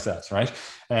use it ourselves, right?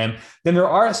 And then there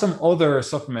are some other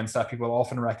supplements that people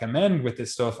often recommend with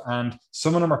this stuff. And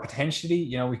some of them are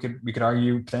potentially, we could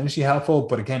argue potentially helpful,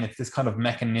 but again, it's this kind of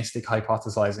mechanistic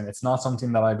hypothesizing. It's not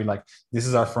something that I'd be like, this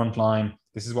is our front line.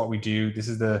 This is what we do. This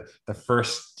is the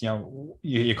first,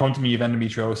 you come to me, you have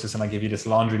endometriosis, and I give you this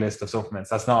laundry list of supplements.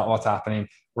 That's not what's happening.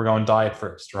 We're going diet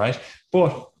first, right?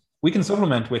 But we can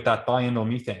supplement with that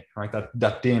diindolylmethane, right?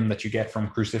 That DIM that you get from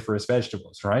cruciferous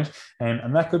vegetables, right?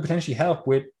 And that could potentially help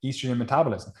with estrogen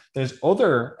metabolism. There's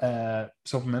other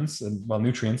supplements and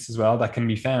nutrients as well that can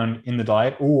be found in the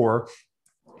diet or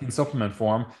in supplement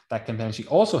form that can potentially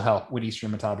also help with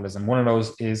estrogen metabolism. One of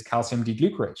those is calcium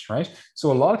D-glucarate, right?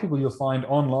 So a lot of people you'll find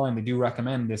online, they do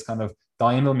recommend this kind of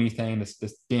diindolylmethane,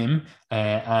 this DIM,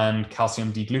 and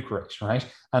calcium D-glucarate, right?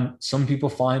 And some people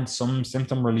find some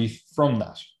symptom relief from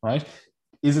that, right?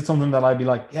 Is it something that I'd be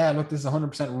like, yeah, look, this is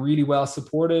 100% really well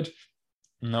supported?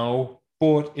 No.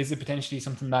 But is it potentially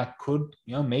something that could,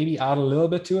 maybe add a little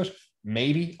bit to it?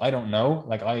 Maybe. I don't know.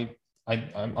 Like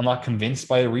I'm not convinced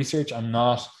by the research. I'm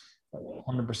not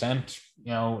 100%,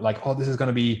 like, oh, this is going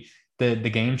to be the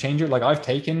game changer. Like I've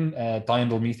taken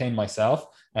diindolylmethane myself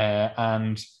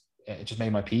and it just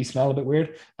made my pee smell a bit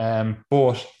weird.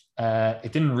 But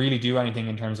it didn't really do anything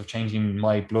in terms of changing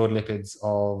my blood lipids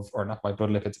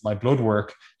my blood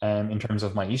work in terms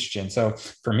of my estrogen. So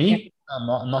for me,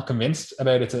 I'm not convinced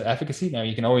about its efficacy. Now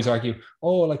you can always argue,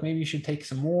 oh, like maybe you should take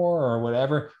some more or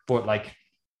whatever, but like,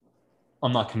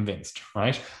 I'm not convinced,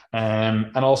 right?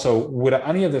 And also with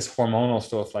any of this hormonal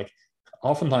stuff, like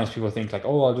oftentimes people think like,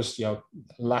 oh, I'll just,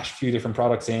 lash a few different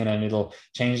products in and it'll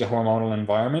change the hormonal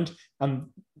environment. And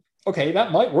okay,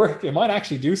 that might work. It might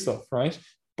actually do stuff, right?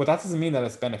 But that doesn't mean that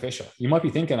it's beneficial. You might be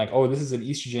thinking like, oh, this is an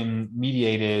estrogen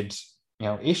mediated,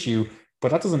 issue, but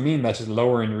that doesn't mean that just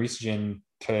lowering your estrogen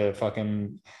to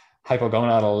fucking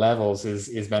hypogonadal levels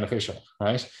is beneficial,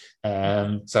 right?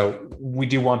 So we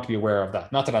do want to be aware of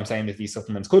that. Not that I'm saying that these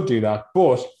supplements could do that,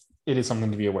 but it is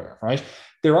something to be aware of, right?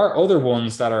 There are other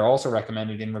ones that are also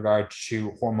recommended in regard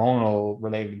to hormonal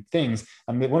related things.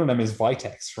 And one of them is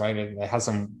Vitex, right? It has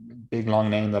some big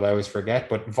long name that I always forget,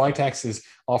 but Vitex is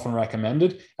often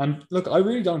recommended. And look, I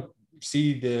really don't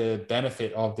see the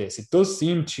benefit of this. It does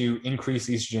seem to increase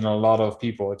estrogen in a lot of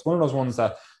people. It's one of those ones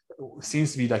that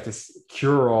seems to be like this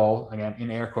cure-all, again in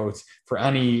air quotes, for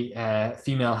any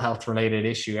female health related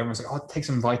issue. Everyone's like, oh, take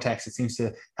some Vitex, it seems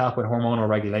to help with hormonal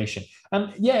regulation.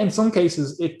 And yeah, in some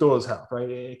cases it does help, right?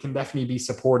 It can definitely be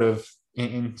supportive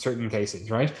in certain cases,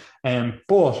 right?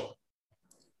 But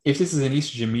if this is an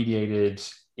estrogen mediated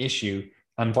issue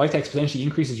and Vitex potentially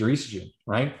increases your estrogen,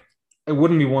 right, it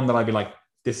wouldn't be one that I'd be like,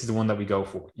 this is the one that we go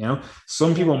for.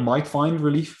 Some people might find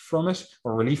relief from it,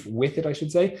 or relief with it, I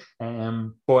should say.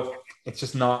 But it's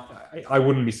just not, I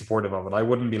wouldn't be supportive of it. I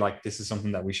wouldn't be like, this is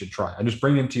something that we should try. I just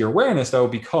bring it to your awareness though,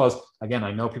 because again,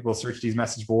 I know people search these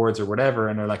message boards or whatever,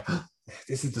 and they're like, oh,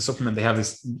 this is the supplement. They have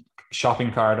this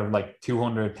shopping cart of like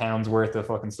 200 pounds worth of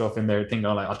fucking stuff in there, thinking,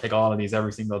 like, I'll take all of these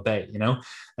every single day, Do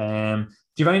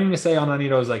you have anything to say on any of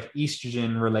those like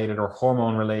estrogen related or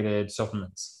hormone related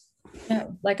supplements? Yeah,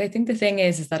 like I think the thing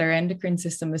is that our endocrine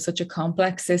system is such a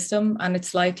complex system, and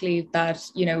it's likely that,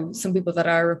 some people that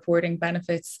are reporting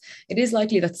benefits, it is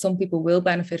likely that some people will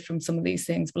benefit from some of these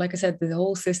things. But like I said, the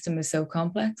whole system is so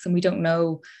complex, and we don't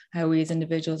know how we as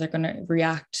individuals are going to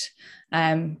react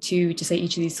to say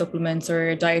each of these supplements or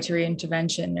a dietary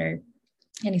intervention or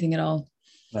anything at all.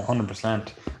 100%.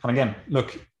 And again,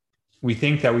 look, we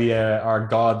think that we are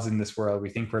gods in this world.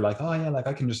 We think we're like, oh yeah, like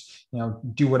I can just,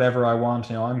 do whatever I want.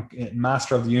 I'm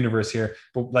master of the universe here.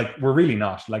 But like, we're really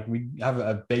not. Like, we have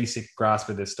a basic grasp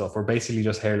of this stuff. We're basically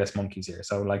just hairless monkeys here.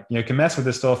 So like, you can mess with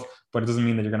this stuff, but it doesn't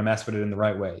mean that you're going to mess with it in the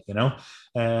right way,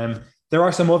 There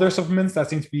are some other supplements that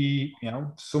seem to be,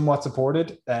 somewhat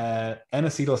supported.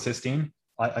 N-acetylcysteine.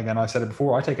 I've said it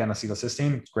before, I take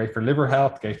N-acetylcysteine. It's great for liver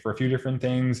health, great for a few different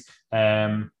things.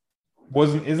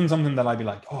 Isn't something that I'd be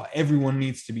like, oh, everyone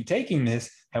needs to be taking this.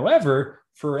 However,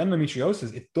 for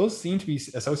endometriosis, it does seem to be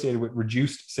associated with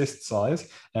reduced cyst size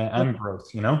and growth,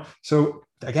 So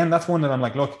again, that's one that I'm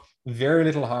like, look, very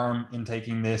little harm in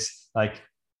taking this, like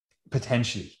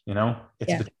potentially,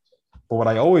 But what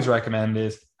I always recommend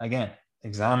is, again,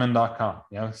 examine.com,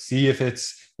 see if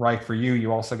it's right for you.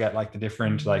 You also get like the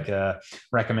different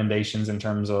recommendations in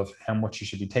terms of how much you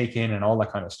should be taking and all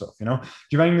that kind of stuff. Do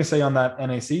you have anything to say on that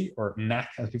NAC or NAC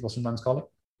as people sometimes call it?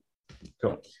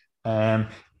 Cool.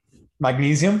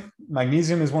 Magnesium,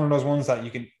 magnesium is one of those ones that you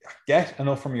can get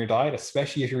enough from your diet,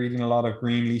 especially if you're eating a lot of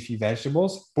green leafy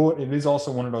vegetables. But it is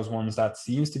also one of those ones that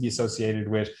seems to be associated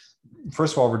with,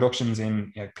 first of all, reductions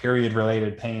in period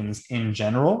related pains in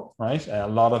general, right? A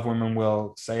lot of women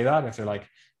will say that if they're like,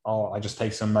 oh, I just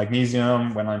take some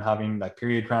magnesium when I'm having like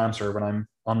period cramps or when I'm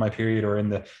on my period or in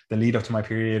the lead up to my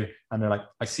period. And they're like,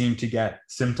 I seem to get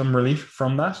symptom relief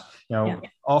from that.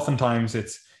 Oftentimes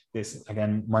it's this,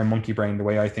 again, my monkey brain, the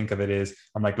way I think of it is,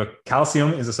 I'm like, look,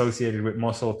 calcium is associated with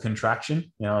muscle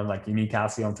contraction, like you need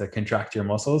calcium to contract your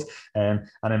muscles. And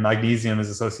then magnesium is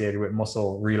associated with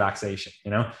muscle relaxation.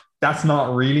 That's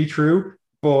not really true,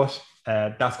 but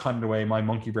that's kind of the way my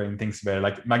monkey brain thinks about it.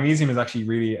 Like magnesium is actually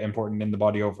really important in the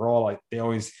body overall. They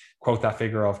always quote that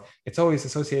figure of it's always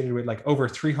associated with like over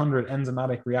 300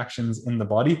 enzymatic reactions in the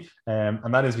body.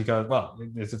 And that is because, well,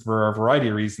 it's for a variety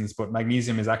of reasons, but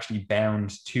magnesium is actually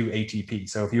bound to ATP.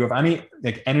 So if you have any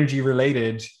like energy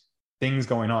related things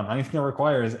going on, anything that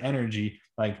requires energy,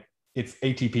 like it's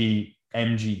ATP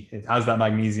MG, it has that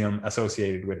magnesium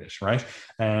associated with it, right?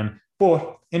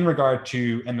 But in regard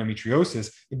to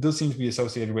endometriosis, it does seem to be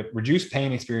associated with reduced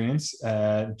pain experience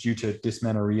due to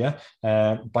dysmenorrhea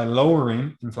by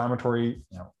lowering inflammatory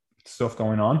stuff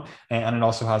going on. And it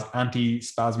also has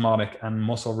anti-spasmodic and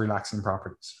muscle relaxing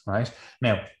properties, right?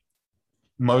 Now,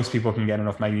 most people can get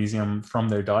enough magnesium from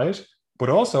their diet, but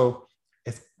also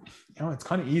it's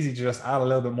kind of easy to just add a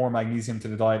little bit more magnesium to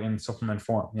the diet in supplement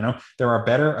form. There are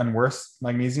better and worse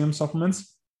magnesium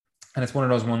supplements. And it's one of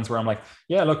those ones where I'm like,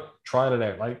 yeah, look, try it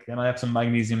out. Like, and I have some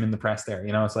magnesium in the press there.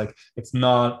 It's like, it's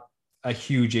not a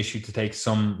huge issue to take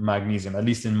some magnesium, at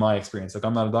least in my experience. Like,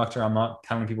 I'm not a doctor. I'm not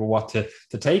telling people what to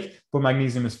take, but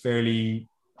magnesium is fairly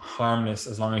harmless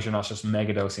as long as you're not just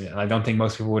mega dosing it. And I don't think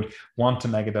most people would want to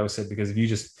mega dose it, because if you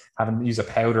just haven't used a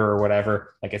powder or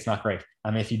whatever, like it's not great.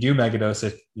 And if you do mega dose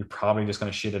it, you're probably just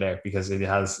going to shit it out, because it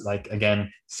has, like,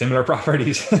 again, similar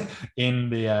properties in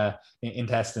the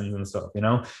intestines and stuff,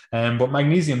 but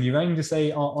magnesium, you going to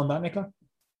say on that, Nicola?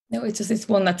 No, it's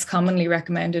one that's commonly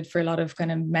recommended for a lot of kind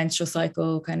of menstrual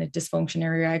cycle kind of dysfunction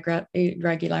or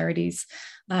irregularities.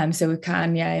 So it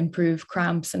can, improve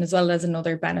cramps, and as well as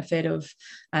another benefit of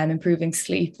improving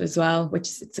sleep as well,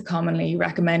 which it's a commonly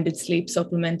recommended sleep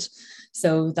supplement.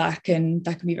 So that can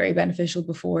be very beneficial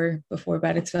before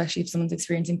bed, especially if someone's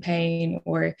experiencing pain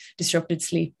or disrupted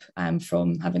sleep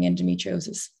from having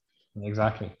endometriosis.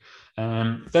 Exactly.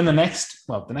 Then the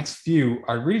next few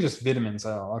are really just vitamins.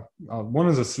 One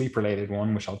is a sleep related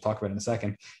one, which I'll talk about in a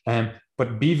second.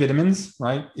 But B vitamins,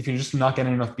 right? If you're just not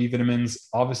getting enough B vitamins,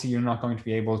 obviously you're not going to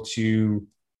be able to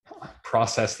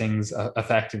process things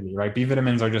effectively, right? B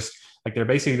vitamins are just like, they're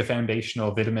basically the foundational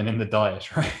vitamin in the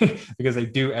diet, right? Because they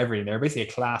do everything. They're basically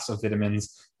a class of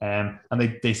vitamins, and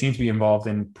they seem to be involved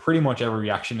in pretty much every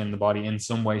reaction in the body in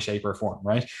some way, shape, or form,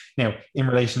 right? Now, in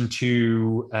relation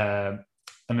to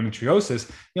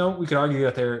endometriosis, we could argue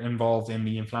that they're involved in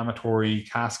the inflammatory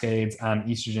cascades and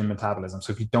estrogen metabolism.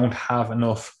 So if you don't have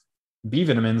enough B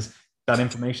vitamins, that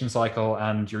inflammation cycle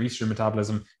and your estrogen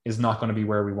metabolism is not going to be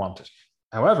where we want it.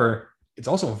 However, it's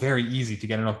also very easy to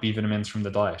get enough B vitamins from the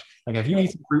diet. Like, if you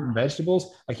eat some fruit and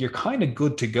vegetables, like, you're kind of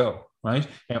good to go, right?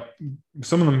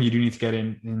 Some of them you do need to get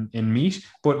in meat,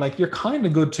 but like, you're kind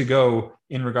of good to go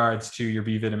in regards to your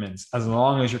B vitamins, as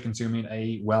long as you're consuming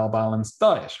a well-balanced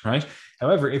diet, right?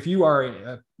 However, if you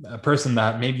are a person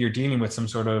that maybe you're dealing with some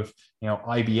sort of,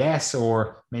 IBS,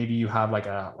 or maybe you have like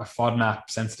a FODMAP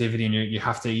sensitivity and you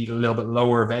have to eat a little bit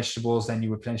lower vegetables than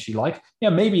you would potentially like,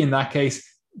 maybe in that case,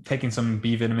 taking some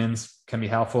B vitamins can be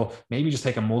helpful. Maybe just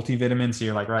take a multivitamin. So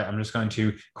you're like, right, I'm just going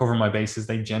to cover my bases.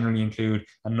 They generally include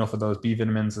enough of those B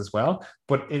vitamins as well.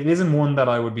 But it isn't one that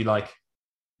I would be like,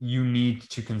 you need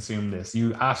to consume this.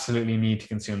 You absolutely need to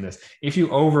consume this. If you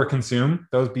over consume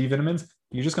those B vitamins,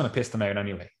 you're just going to piss them out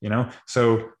anyway,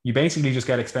 So you basically just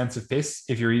get expensive piss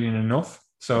if you're eating enough.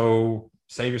 So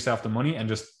save yourself the money and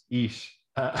just eat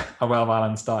a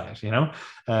well-balanced diet, You don't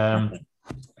have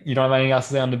anything else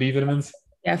to say on the B vitamins?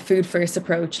 Yeah, food first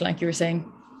approach, like you were saying.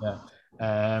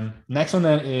 Yeah. Next one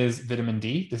then is vitamin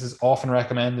D. This is often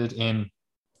recommended in,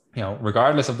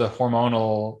 regardless of the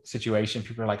hormonal situation.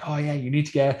 People are like, oh yeah, you need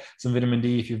to get some vitamin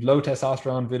D. If you have low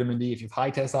testosterone, vitamin D. If you have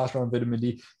high testosterone, vitamin D.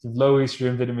 If you have low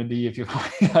estrogen, vitamin D. If you have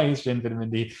high estrogen,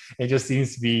 vitamin D. It just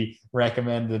seems to be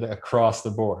recommended across the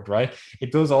board, right?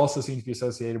 It does also seem to be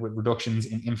associated with reductions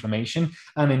in inflammation.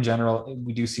 And in general,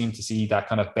 we do seem to see that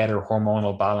kind of better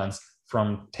hormonal balance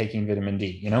from taking vitamin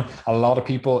D. A lot of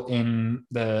people in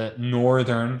the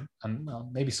northern and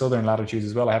maybe southern latitudes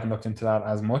as well, I haven't looked into that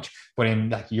as much, but in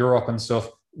like Europe and stuff,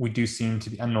 we do seem to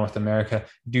be, and North America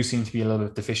do seem to be a little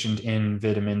bit deficient in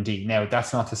vitamin D. Now,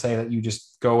 that's not to say that you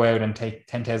just go out and take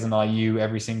 10,000 IU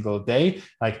every single day.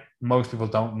 Like, most people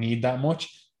don't need that much.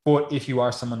 But if you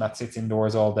are someone that sits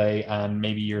indoors all day and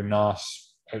maybe you're not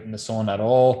out in the sun at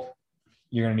all,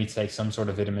 you're going to need to take some sort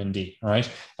of vitamin D, right?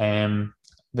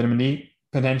 Vitamin D,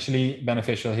 potentially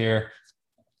beneficial here.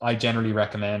 I generally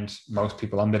recommend most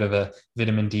people. I'm a bit of a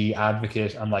vitamin D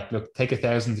advocate. I'm like, look, take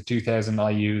 1,000 to 2,000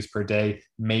 IUs per day,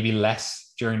 maybe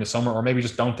less during the summer, or maybe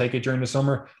just don't take it during the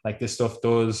summer. Like, this stuff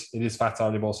it is fat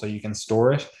soluble, so you can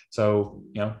store it. So,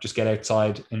 just get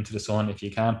outside into the sun if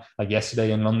you can. Like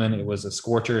yesterday in London, it was a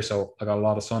scorcher, so I got a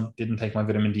lot of sun. Didn't take my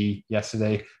vitamin D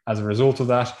yesterday as a result of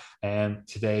that. And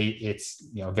today it's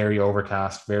very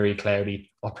overcast, very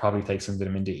cloudy. I'll probably take some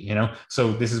vitamin D.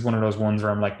 So this is one of those ones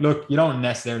where I'm like, look, you don't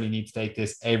necessarily need to take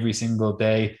this every single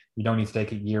day. You don't need to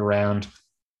take it year round,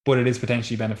 but it is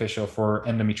potentially beneficial for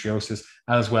endometriosis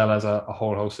as well as a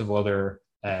whole host of other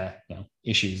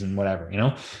issues and whatever. You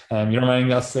don't have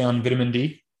anything else to say on vitamin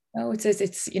D? No, it's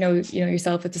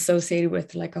yourself. It's associated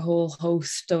with like a whole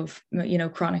host of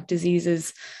chronic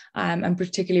diseases, and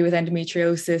particularly with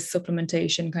endometriosis,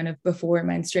 supplementation kind of before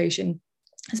menstruation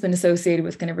has been associated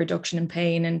with kind of reduction in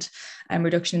pain and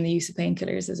reduction in the use of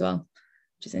painkillers as well,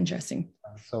 which is interesting.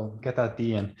 So get that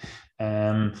D in.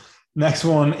 Next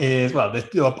one is,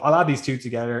 I'll add these two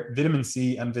together: vitamin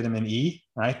C and vitamin E.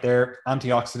 Right, they're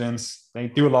antioxidants. They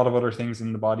do a lot of other things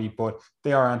in the body, but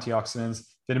they are antioxidants.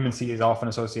 Vitamin C is often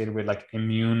associated with like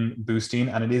immune boosting,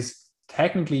 and it is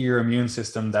technically your immune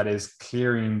system that is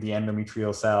clearing the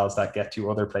endometrial cells that get to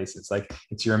other places. Like,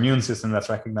 it's your immune system that's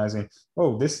recognizing,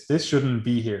 oh, this shouldn't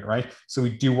be here, right? So we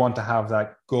do want to have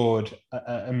that good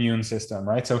immune system,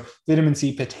 right? So vitamin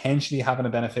C potentially having a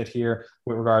benefit here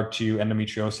with regard to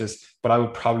endometriosis, but I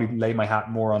would probably lay my hat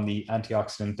more on the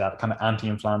antioxidant, that kind of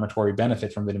anti-inflammatory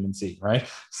benefit from vitamin C, right?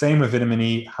 Same with vitamin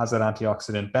E, has that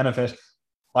antioxidant benefit.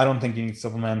 I don't think you need to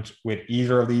supplement with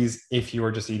either of these. If you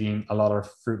are just eating a lot of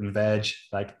fruit and veg,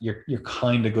 like, you're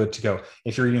kind of good to go.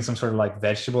 If you're eating some sort of like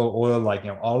vegetable oil, like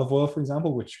olive oil, for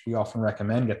example, which we often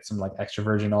recommend, get some like extra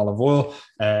virgin olive oil,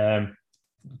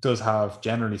 does have,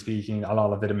 generally speaking, a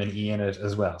lot of vitamin E in it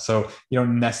as well. So you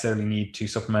don't necessarily need to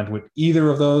supplement with either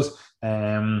of those.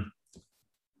 I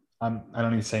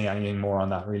don't need to say anything more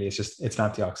on that, really. It's an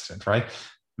antioxidant, right?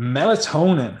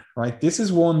 Melatonin, right? This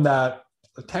is one that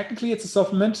technically it's a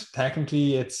supplement.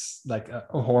 Technically it's like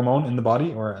a hormone in the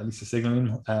body, or at least a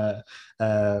signaling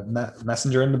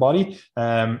messenger in the body.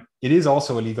 It is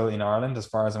also illegal in Ireland, as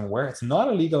far as I'm aware. It's not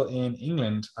illegal in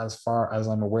England, as far as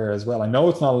I'm aware as well. I know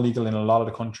it's not illegal in a lot of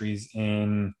the countries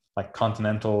in like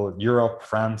continental Europe,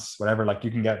 France, whatever. Like,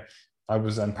 I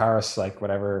was in Paris, like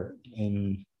whatever,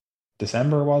 in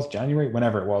December it was, January,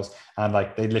 whenever it was, and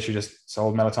like they literally just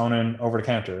sold melatonin over the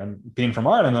counter. And being from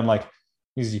Ireland, I'm like,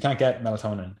 you can't get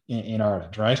melatonin in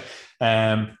Ireland, right?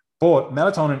 But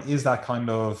melatonin is that kind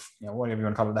of, whatever you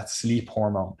want to call it, that sleep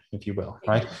hormone, if you will,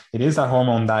 right? It is that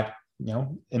hormone that,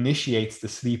 initiates the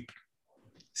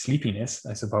sleepiness,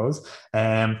 I suppose.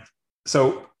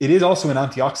 So it is also an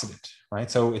antioxidant, right?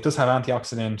 So it does have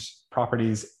antioxidant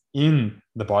properties in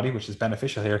the body, which is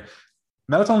beneficial here.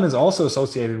 Melatonin is also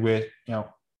associated with,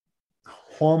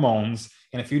 hormones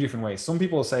in a few different ways. Some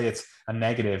people say it's a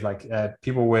negative, like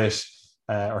people with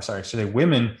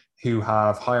women who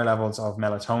have higher levels of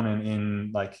melatonin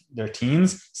in like their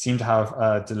teens seem to have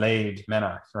a delayed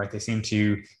menarche, right? They seem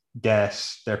to get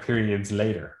their periods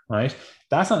later, right?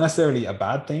 That's not necessarily a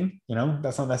bad thing,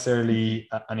 that's not necessarily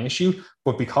an issue,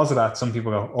 but because of that, some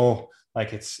people go, oh,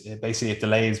 like it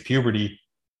delays puberty.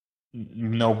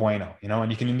 No bueno, and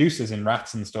you can induce this in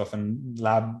rats and stuff and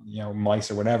lab,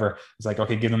 mice or whatever. It's like,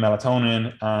 okay, give them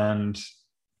melatonin and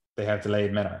they have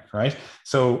delayed menarche, right?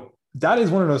 So that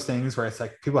is one of those things where it's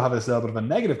like people have this little bit of a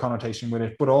negative connotation with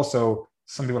it, but also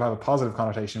some people have a positive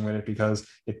connotation with it because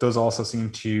it does also seem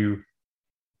to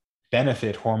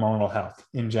benefit hormonal health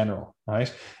in general,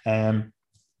 right?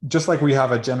 Just like we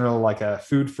have a general, like a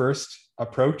food first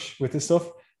approach with this stuff,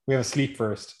 we have a sleep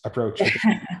first approach.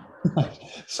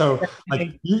 So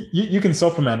like you can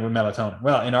supplement with melatonin.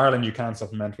 Well, in Ireland, you can't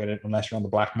supplement with it unless you're on the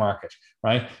black market,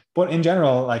 right? But in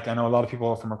general, like, I know a lot of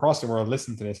people from across the world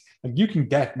listen to this, like, you can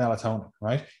get melatonin,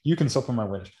 right? You can supplement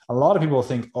with it. A lot of people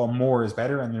think, oh, more is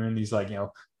better, and they're in these like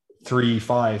 3,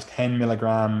 5, 10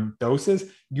 milligram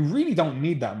doses. You really don't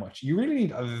need that much. You really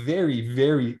need a very,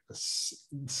 very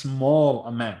small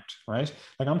amount, right?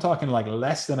 Like, I'm talking like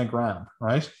less than a gram,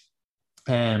 right?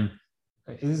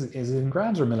 Is it in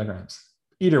grams or milligrams?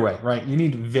 Either way, right? You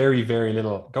need very, very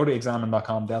little. Go to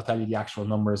examine.com. They'll tell you the actual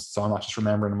numbers, so I'm not just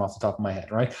remembering them off the top of my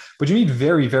head, right? But you need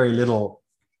very, very little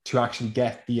to actually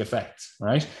get the effects,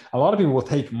 right? A lot of people will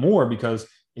take more because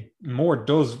more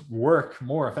does work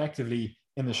more effectively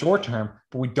in the short term,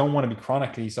 but we don't want to be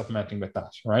chronically supplementing with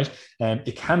that, right? And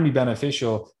it can be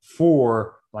beneficial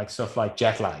for like stuff like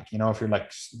jet lag. If you're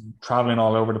like traveling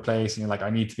all over the place and you're like, I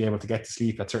need to be able to get to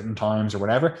sleep at certain times or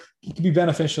whatever, it can be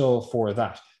beneficial for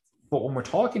that. But when we're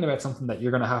talking about something that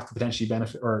you're going to have to potentially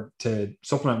benefit or to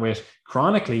supplement with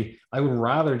chronically, I would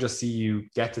rather just see you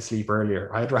get to sleep earlier.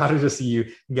 I'd rather just see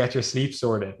you get your sleep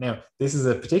sorted. Now, this is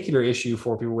a particular issue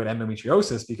for people with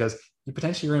endometriosis because you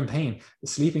potentially are in pain. The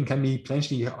sleeping can be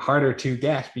potentially harder to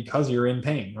get because you're in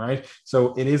pain, right?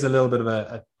 So it is a little bit of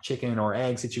a chicken or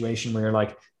egg situation where you're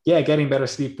like, yeah, getting better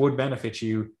sleep would benefit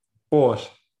you,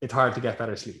 but it's hard to get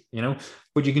better sleep,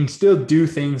 but you can still do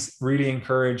things, really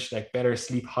encourage like better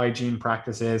sleep hygiene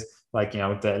practices, like,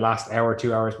 the last hour,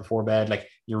 2 hours before bed, like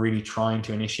you're really trying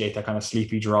to initiate that kind of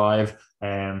sleepy drive.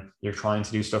 And you're trying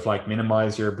to do stuff like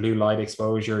minimize your blue light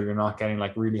exposure. You're not getting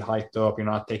like really hyped up. You're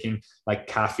not taking like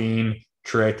caffeine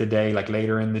throughout the day, like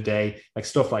later in the day, like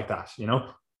stuff like that,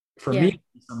 For me,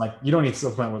 I'm like, you don't need to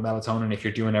supplement with melatonin if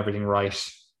you're doing everything right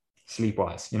sleep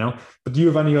wise, but do you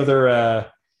have any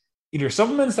other, either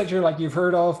supplements that you've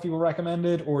heard of, people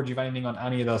recommended, or do you have anything on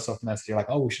any of those supplements that you're like,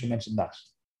 oh, we should have mentioned that?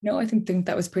 No, I think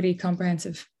that was pretty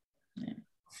comprehensive. Yeah.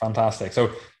 Fantastic.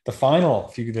 So the final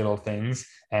few little things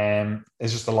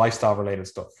is just the lifestyle related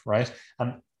stuff, right?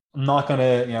 And I'm not going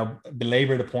to,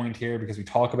 belabor the point here because we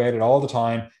talk about it all the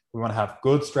time. We want to have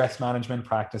good stress management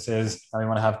practices and we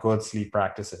want to have good sleep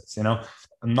practices.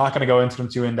 I'm not going to go into them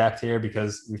too in depth here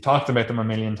because we've talked about them a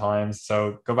million times.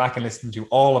 So go back and listen to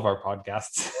all of our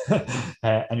podcasts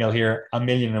and you'll hear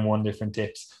 1,000,001 different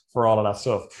tips for all of that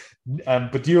stuff.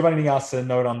 But do you have anything else to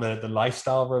note on the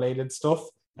lifestyle related stuff?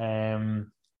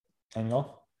 Anything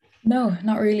else? No,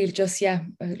 not really. Just,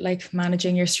 like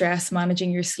managing your stress,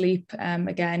 managing your sleep,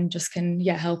 again, just can,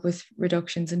 help with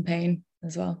reductions in pain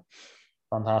as well.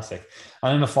 Fantastic.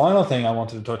 And then the final thing I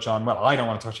wanted to touch on, well, I don't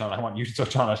want to touch on it, I want you to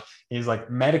touch on it, is like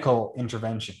medical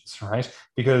interventions, right?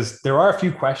 Because there are a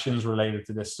few questions related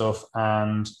to this stuff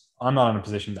and I'm not in a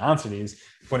position to answer these,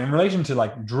 but in relation to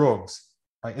like drugs,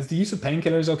 right, is the use of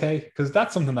painkillers okay? Because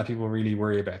that's something that people really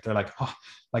worry about. They're like, oh,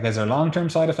 like, is there long-term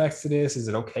side effects to this? Is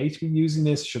it okay to be using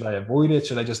this? Should I avoid it?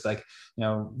 Should I just like,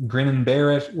 grin and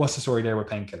bear it? What's the story there with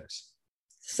painkillers?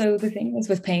 So the thing is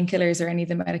with painkillers or any of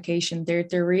the medication,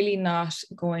 they're really not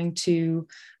going to,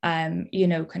 kind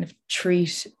of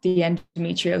treat the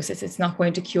endometriosis. It's not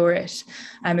going to cure it.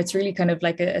 It's really kind of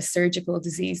like a surgical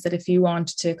disease that if you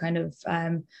want to kind of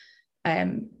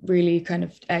really kind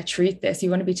of treat this, you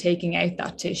want to be taking out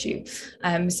that tissue.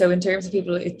 So in terms of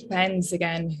people, it depends.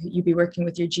 Again, you'd be working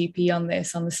with your GP on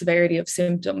this, on the severity of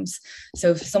symptoms.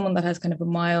 So if someone that has kind of a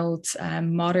mild,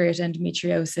 moderate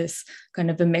endometriosis,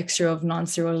 kind of a mixture of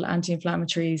non-steroidal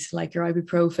anti-inflammatories like your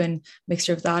ibuprofen,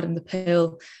 mixture of that and the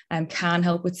pill, can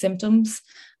help with symptoms.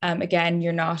 Again,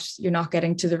 you're not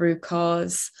getting to the root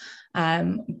cause.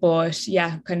 But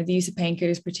yeah, kind of the use of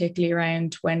painkillers, particularly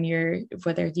around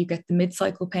whether you get the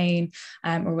mid-cycle pain,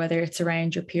 or whether it's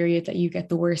around your period that you get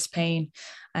the worst pain.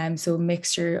 So a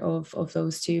mixture of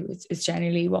those two is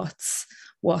generally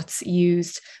what's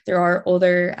used. There are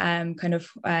other kind of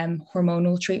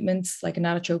hormonal treatments, like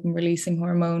gonadotropin releasing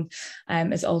hormone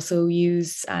is also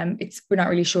used. We're not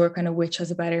really sure kind of which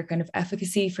has a better kind of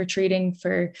efficacy for treating,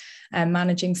 for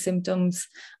managing symptoms.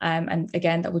 And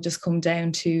again, that will just come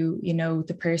down to,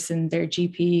 the person, their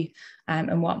GP,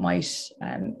 and what might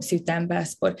suit them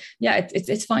best. But yeah,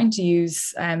 it's fine to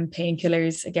use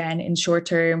painkillers again in short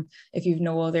term if you've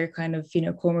no other kind of,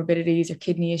 comorbidities or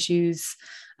kidney issues.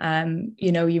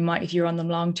 You might, if you're on them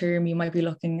long term, you might be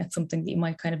looking at something that you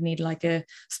might kind of need, like a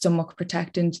stomach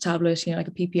protectant tablet, like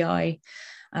a PPI,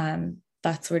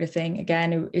 that sort of thing.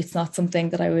 Again, it's not something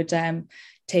that I would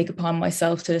take upon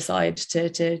myself to decide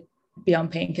to be on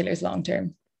painkillers long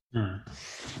term.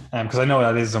 Because I know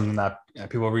that is something that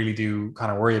people really do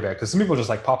kind of worry about, because some people just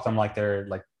like pop them like they're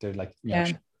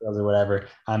or whatever,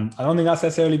 and I don't think that's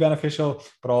necessarily beneficial,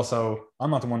 but also I'm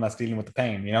not the one that's dealing with the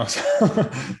pain, so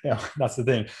that's the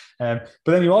thing. But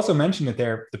then you also mentioned it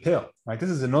there, the pill, right? This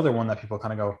is another one that people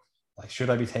kind of go like, should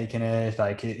I be taking it?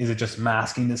 Like, is it just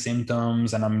masking the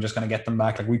symptoms and I'm just going to get them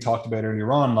back? Like we talked about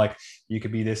earlier on, like you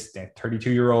could be this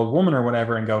 32-year-old woman or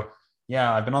whatever and go,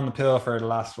 yeah, I've been on the pill for the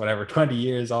last 20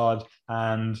 years odd,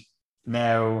 and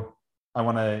now I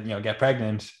want to get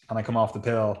pregnant and I come off the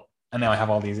pill and now I have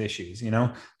all these issues,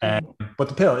 but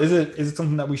the pill, is it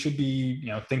something that we should be,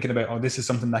 thinking about, oh, this is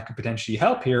something that could potentially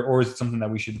help here, or is it something that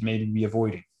we should maybe be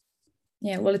avoiding?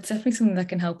 Yeah, well, it's definitely something that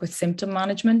can help with symptom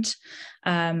management.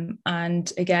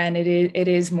 And again, it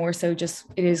is more so just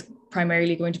it is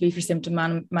primarily going to be for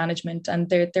symptom management. And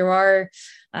there are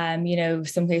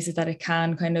some cases that it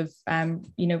can kind of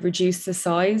reduce the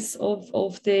size of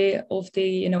the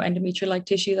endometrial like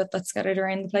tissue that's scattered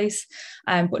around the place,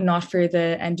 but not for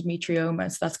the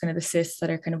endometrioma. So that's kind of the cysts that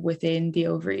are kind of within the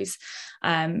ovaries.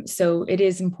 So it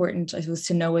is important, I suppose,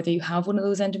 to know whether you have one of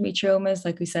those endometriomas,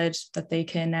 like we said, that they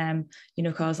can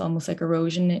cause almost like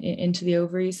erosion into the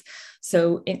ovaries.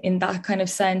 So in that kind of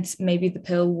sense, maybe the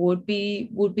pill would be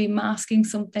masking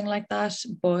something like that.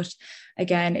 But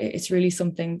again, it's really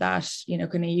something that,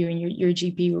 kind of you and your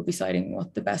GP will be deciding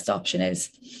what the best option is.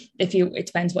 It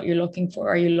depends what you're looking for.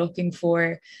 Are you looking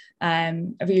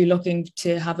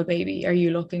to have a baby? Are you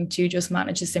looking to just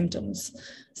manage the symptoms?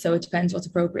 So it depends what's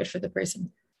appropriate for the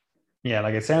person. Yeah,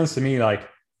 like it sounds to me like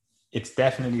it's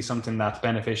definitely something that's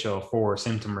beneficial for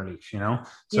symptom relief, you know?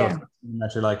 So if Yeah.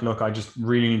 that you're like, look, I just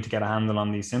really need to get a handle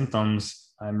on these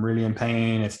symptoms. I'm really in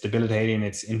pain. It's debilitating.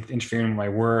 It's interfering with my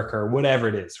work or whatever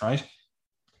it is, right?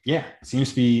 Yeah, it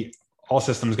seems to be all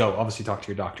systems go. Obviously, talk to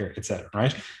your doctor, etc.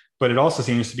 Right? But it also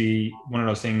seems to be one of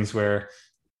those things where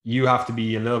you have to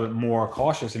be a little bit more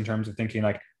cautious in terms of thinking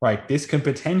like, right, this could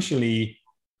potentially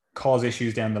cause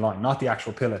issues down the line, not the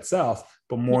actual pill itself,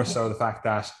 but more Yeah. so the fact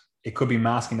that it could be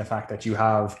masking the fact that you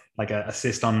have like a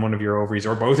cyst on one of your ovaries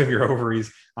or both of your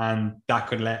ovaries, and that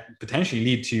could potentially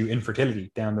lead to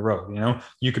infertility down the road. You know,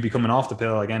 you could be coming off the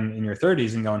pill again in your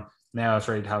 30s and going, now it's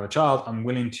ready to have a child. I'm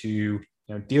willing to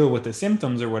deal with the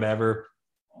symptoms or whatever,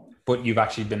 but you've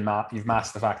actually you've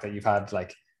masked the fact that you've had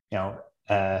like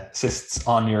cysts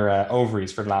on your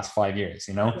ovaries for the last 5 years.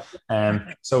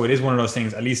 So it is one of those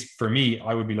things. At least for me,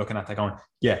 I would be looking at that going,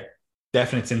 yeah,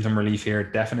 definite symptom relief here,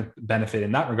 definite benefit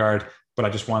in that regard, but I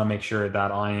just want to make sure that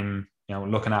I'm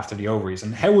looking after the ovaries.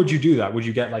 And how would you do that? Would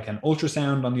you get like an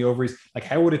ultrasound on the ovaries? Like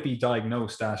how would it be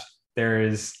diagnosed that there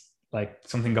is like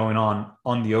something going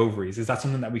on the ovaries? Is that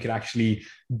something that we could actually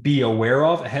be aware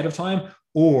of ahead of time?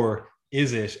 Or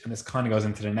is it, and this kind of goes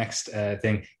into the next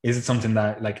thing, is it something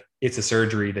that like it's a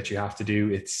surgery that you have to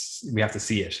do? We have to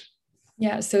see it.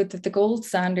 Yeah, so the gold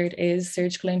standard is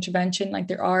surgical intervention. Like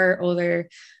there are other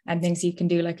things you can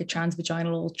do, like a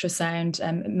transvaginal ultrasound,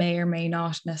 it may or may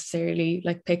not necessarily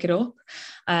like pick it up.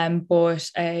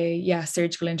 But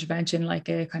surgical intervention, like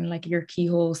a kind of like your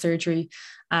keyhole surgery,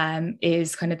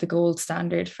 is kind of the gold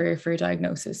standard for a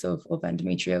diagnosis of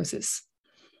endometriosis.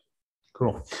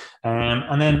 Cool.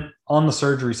 And then on the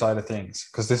surgery side of things,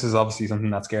 because this is obviously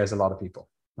something that scares a lot of people,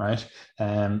 right?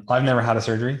 I've never had a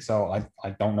surgery, so I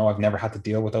don't know. I've never had to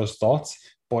deal with those thoughts.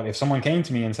 But if someone came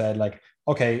to me and said, like,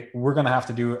 okay, we're going to have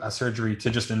to do a surgery to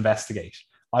just investigate,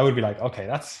 I would be like, okay,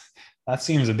 that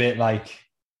seems a bit like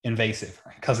invasive,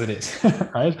 because it is,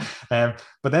 right?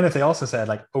 But then if they also said,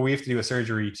 like, oh, we have to do a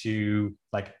surgery to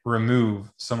like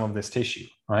remove some of this tissue,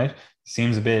 right?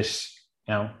 Seems a bit,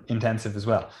 intensive as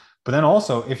well. But then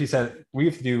also, if you said we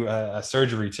have to do a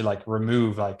surgery to like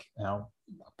remove like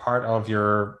part of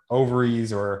your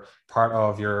ovaries or part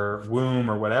of your womb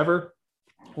or whatever,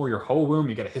 or your whole womb,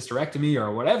 you get a hysterectomy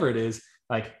or whatever it is,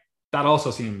 like that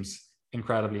also seems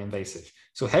incredibly invasive.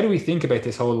 So how do we think about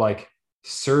this whole like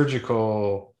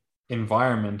surgical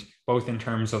environment, both in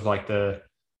terms of like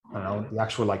I don't know, the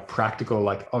actual like practical,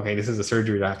 like, okay, this is a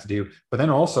surgery that I have to do. But then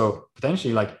also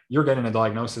potentially like you're getting a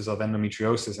diagnosis of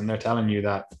endometriosis and they're telling you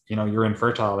that, you're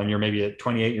infertile and you're maybe a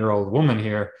 28-year-old woman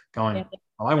here going, Yeah.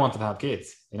 well, I wanted to have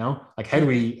kids, like how do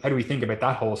we think about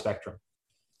that whole spectrum?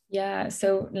 Yeah,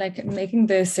 so like making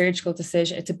the surgical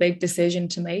decision, it's a big decision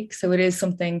to make. So it is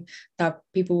something that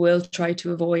people will try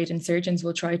to avoid, and surgeons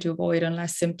will try to avoid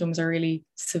unless symptoms are really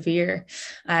severe.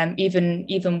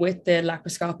 Even with the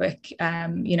laparoscopic,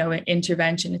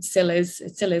 intervention, it still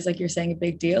is like you're saying, a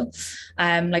big deal.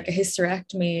 Like a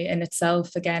hysterectomy in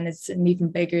itself, again, it's an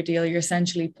even bigger deal. You're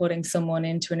essentially putting someone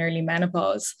into an early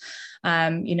menopause.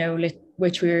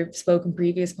 Which we've spoken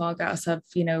previous podcasts have,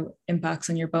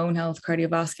 impacts on your bone health,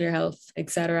 cardiovascular health,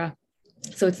 etc.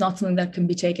 So it's not something that can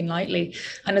be taken lightly.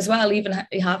 And as well, even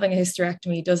having a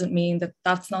hysterectomy doesn't mean that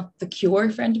that's not the cure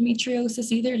for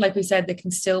endometriosis either. Like we said, they can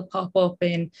still pop up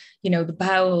in, the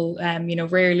bowel,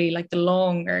 rarely like the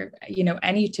lung or,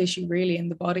 any tissue really in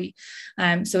the body.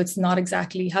 So it's not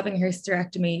exactly, having a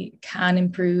hysterectomy can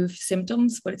improve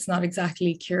symptoms, but it's not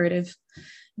exactly curative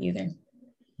either.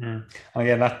 Mm. And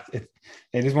again,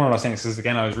 it is one of those things, because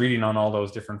again, I was reading on all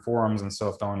those different forums and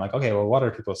stuff, going like, okay, well, what are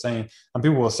people saying? And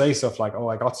people will say stuff like, oh,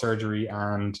 I got surgery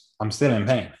and I'm still in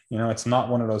pain. It's not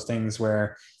one of those things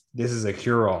where this is a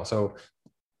cure-all. So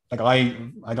like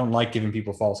I don't like giving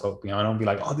people false hope. I don't be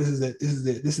like, oh, this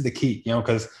is the key,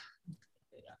 because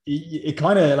it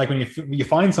kind of like when you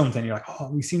find something, you're like,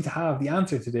 oh, we seem to have the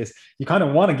answer to this. You kind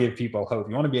of want to give people hope.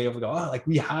 You want to be able to go, oh, like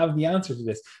we have the answer to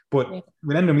this. But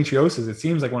with endometriosis, it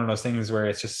seems like one of those things where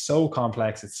it's just so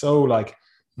complex. It's so like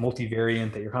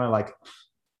multivariant that you're kind of like,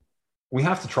 we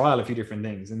have to trial a few different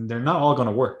things and they're not all going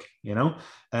to work, you know?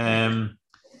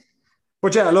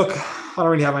 But yeah, look, I don't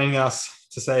really have anything else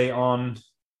to say on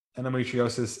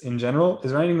endometriosis in general.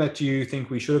 Is there anything that you think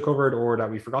we should have covered or that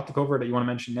we forgot to cover that you want to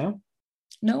mention now?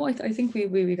 No, I think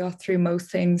we got through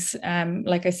most things.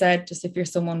 Like I said, just if you're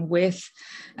someone with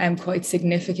quite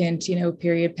significant,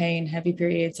 period pain, heavy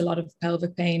periods, a lot of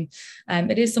pelvic pain,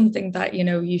 it is something that,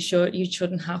 you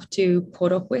shouldn't have to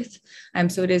put up with.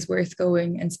 So it is worth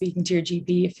going and speaking to your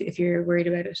GP if you're worried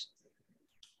about it.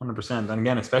 100%. And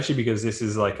again, especially because this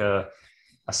is like a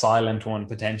silent one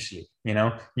potentially,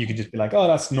 you could just be like, oh,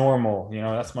 that's normal,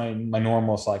 that's my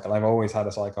normal cycle. I've always had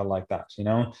a cycle like that,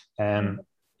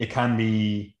 it can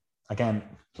be, again,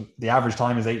 the average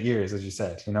time is 8 years, as you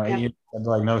said, 8 years of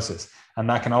diagnosis, and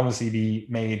that can obviously be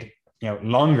made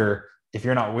longer if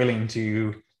you're not willing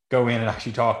to go in and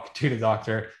actually talk to the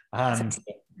doctor and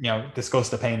discuss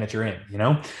the pain that you're in,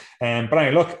 but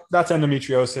anyway, look, that's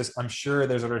endometriosis. I'm sure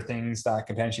there's other things that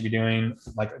could potentially be doing.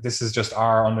 Like, this is just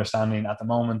our understanding at the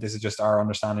moment. This is just our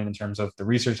understanding in terms of the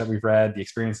research that we've read, the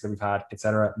experience that we've had,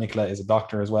 etc. Nicola is a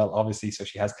doctor as well, obviously, so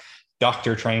she has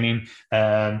doctor training,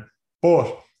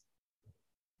 but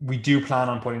we do plan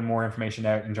on putting more information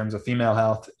out in terms of female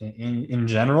health in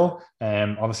general.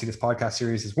 Obviously, this podcast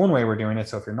series is one way we're doing it,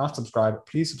 so if you're not subscribed,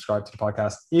 please subscribe to the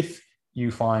podcast. If you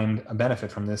find a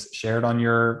benefit from this, share it on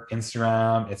your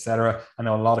Instagram, etc. I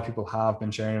know a lot of people have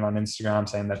been sharing it on Instagram,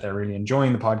 saying that they're really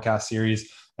enjoying the podcast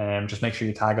series. Just make sure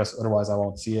you tag us, otherwise I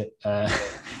won't see it.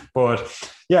 But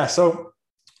yeah, so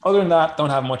other than that,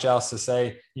 don't have much else to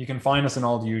say. You can find us in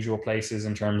all the usual places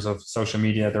in terms of social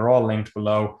media. They're all linked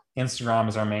below. Instagram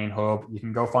is our main hub. You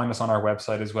can go find us on our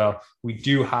website as well. We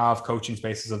do have coaching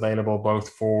spaces available, both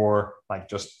for like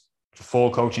just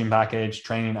full coaching package,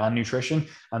 training and nutrition,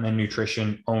 and then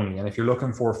nutrition only. And if you're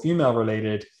looking for female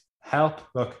related help,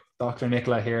 look, Dr.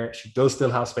 Nicola here, she does still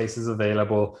have spaces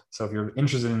available. So if you're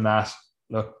interested in that,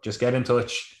 look, just get in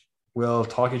touch. We'll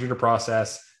talk you through the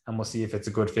process and we'll see if it's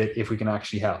a good fit, if we can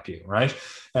actually help you, right?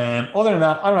 Other than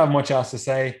that, I don't have much else to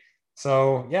say.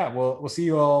 So yeah, we'll see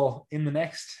you all in the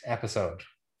next episode.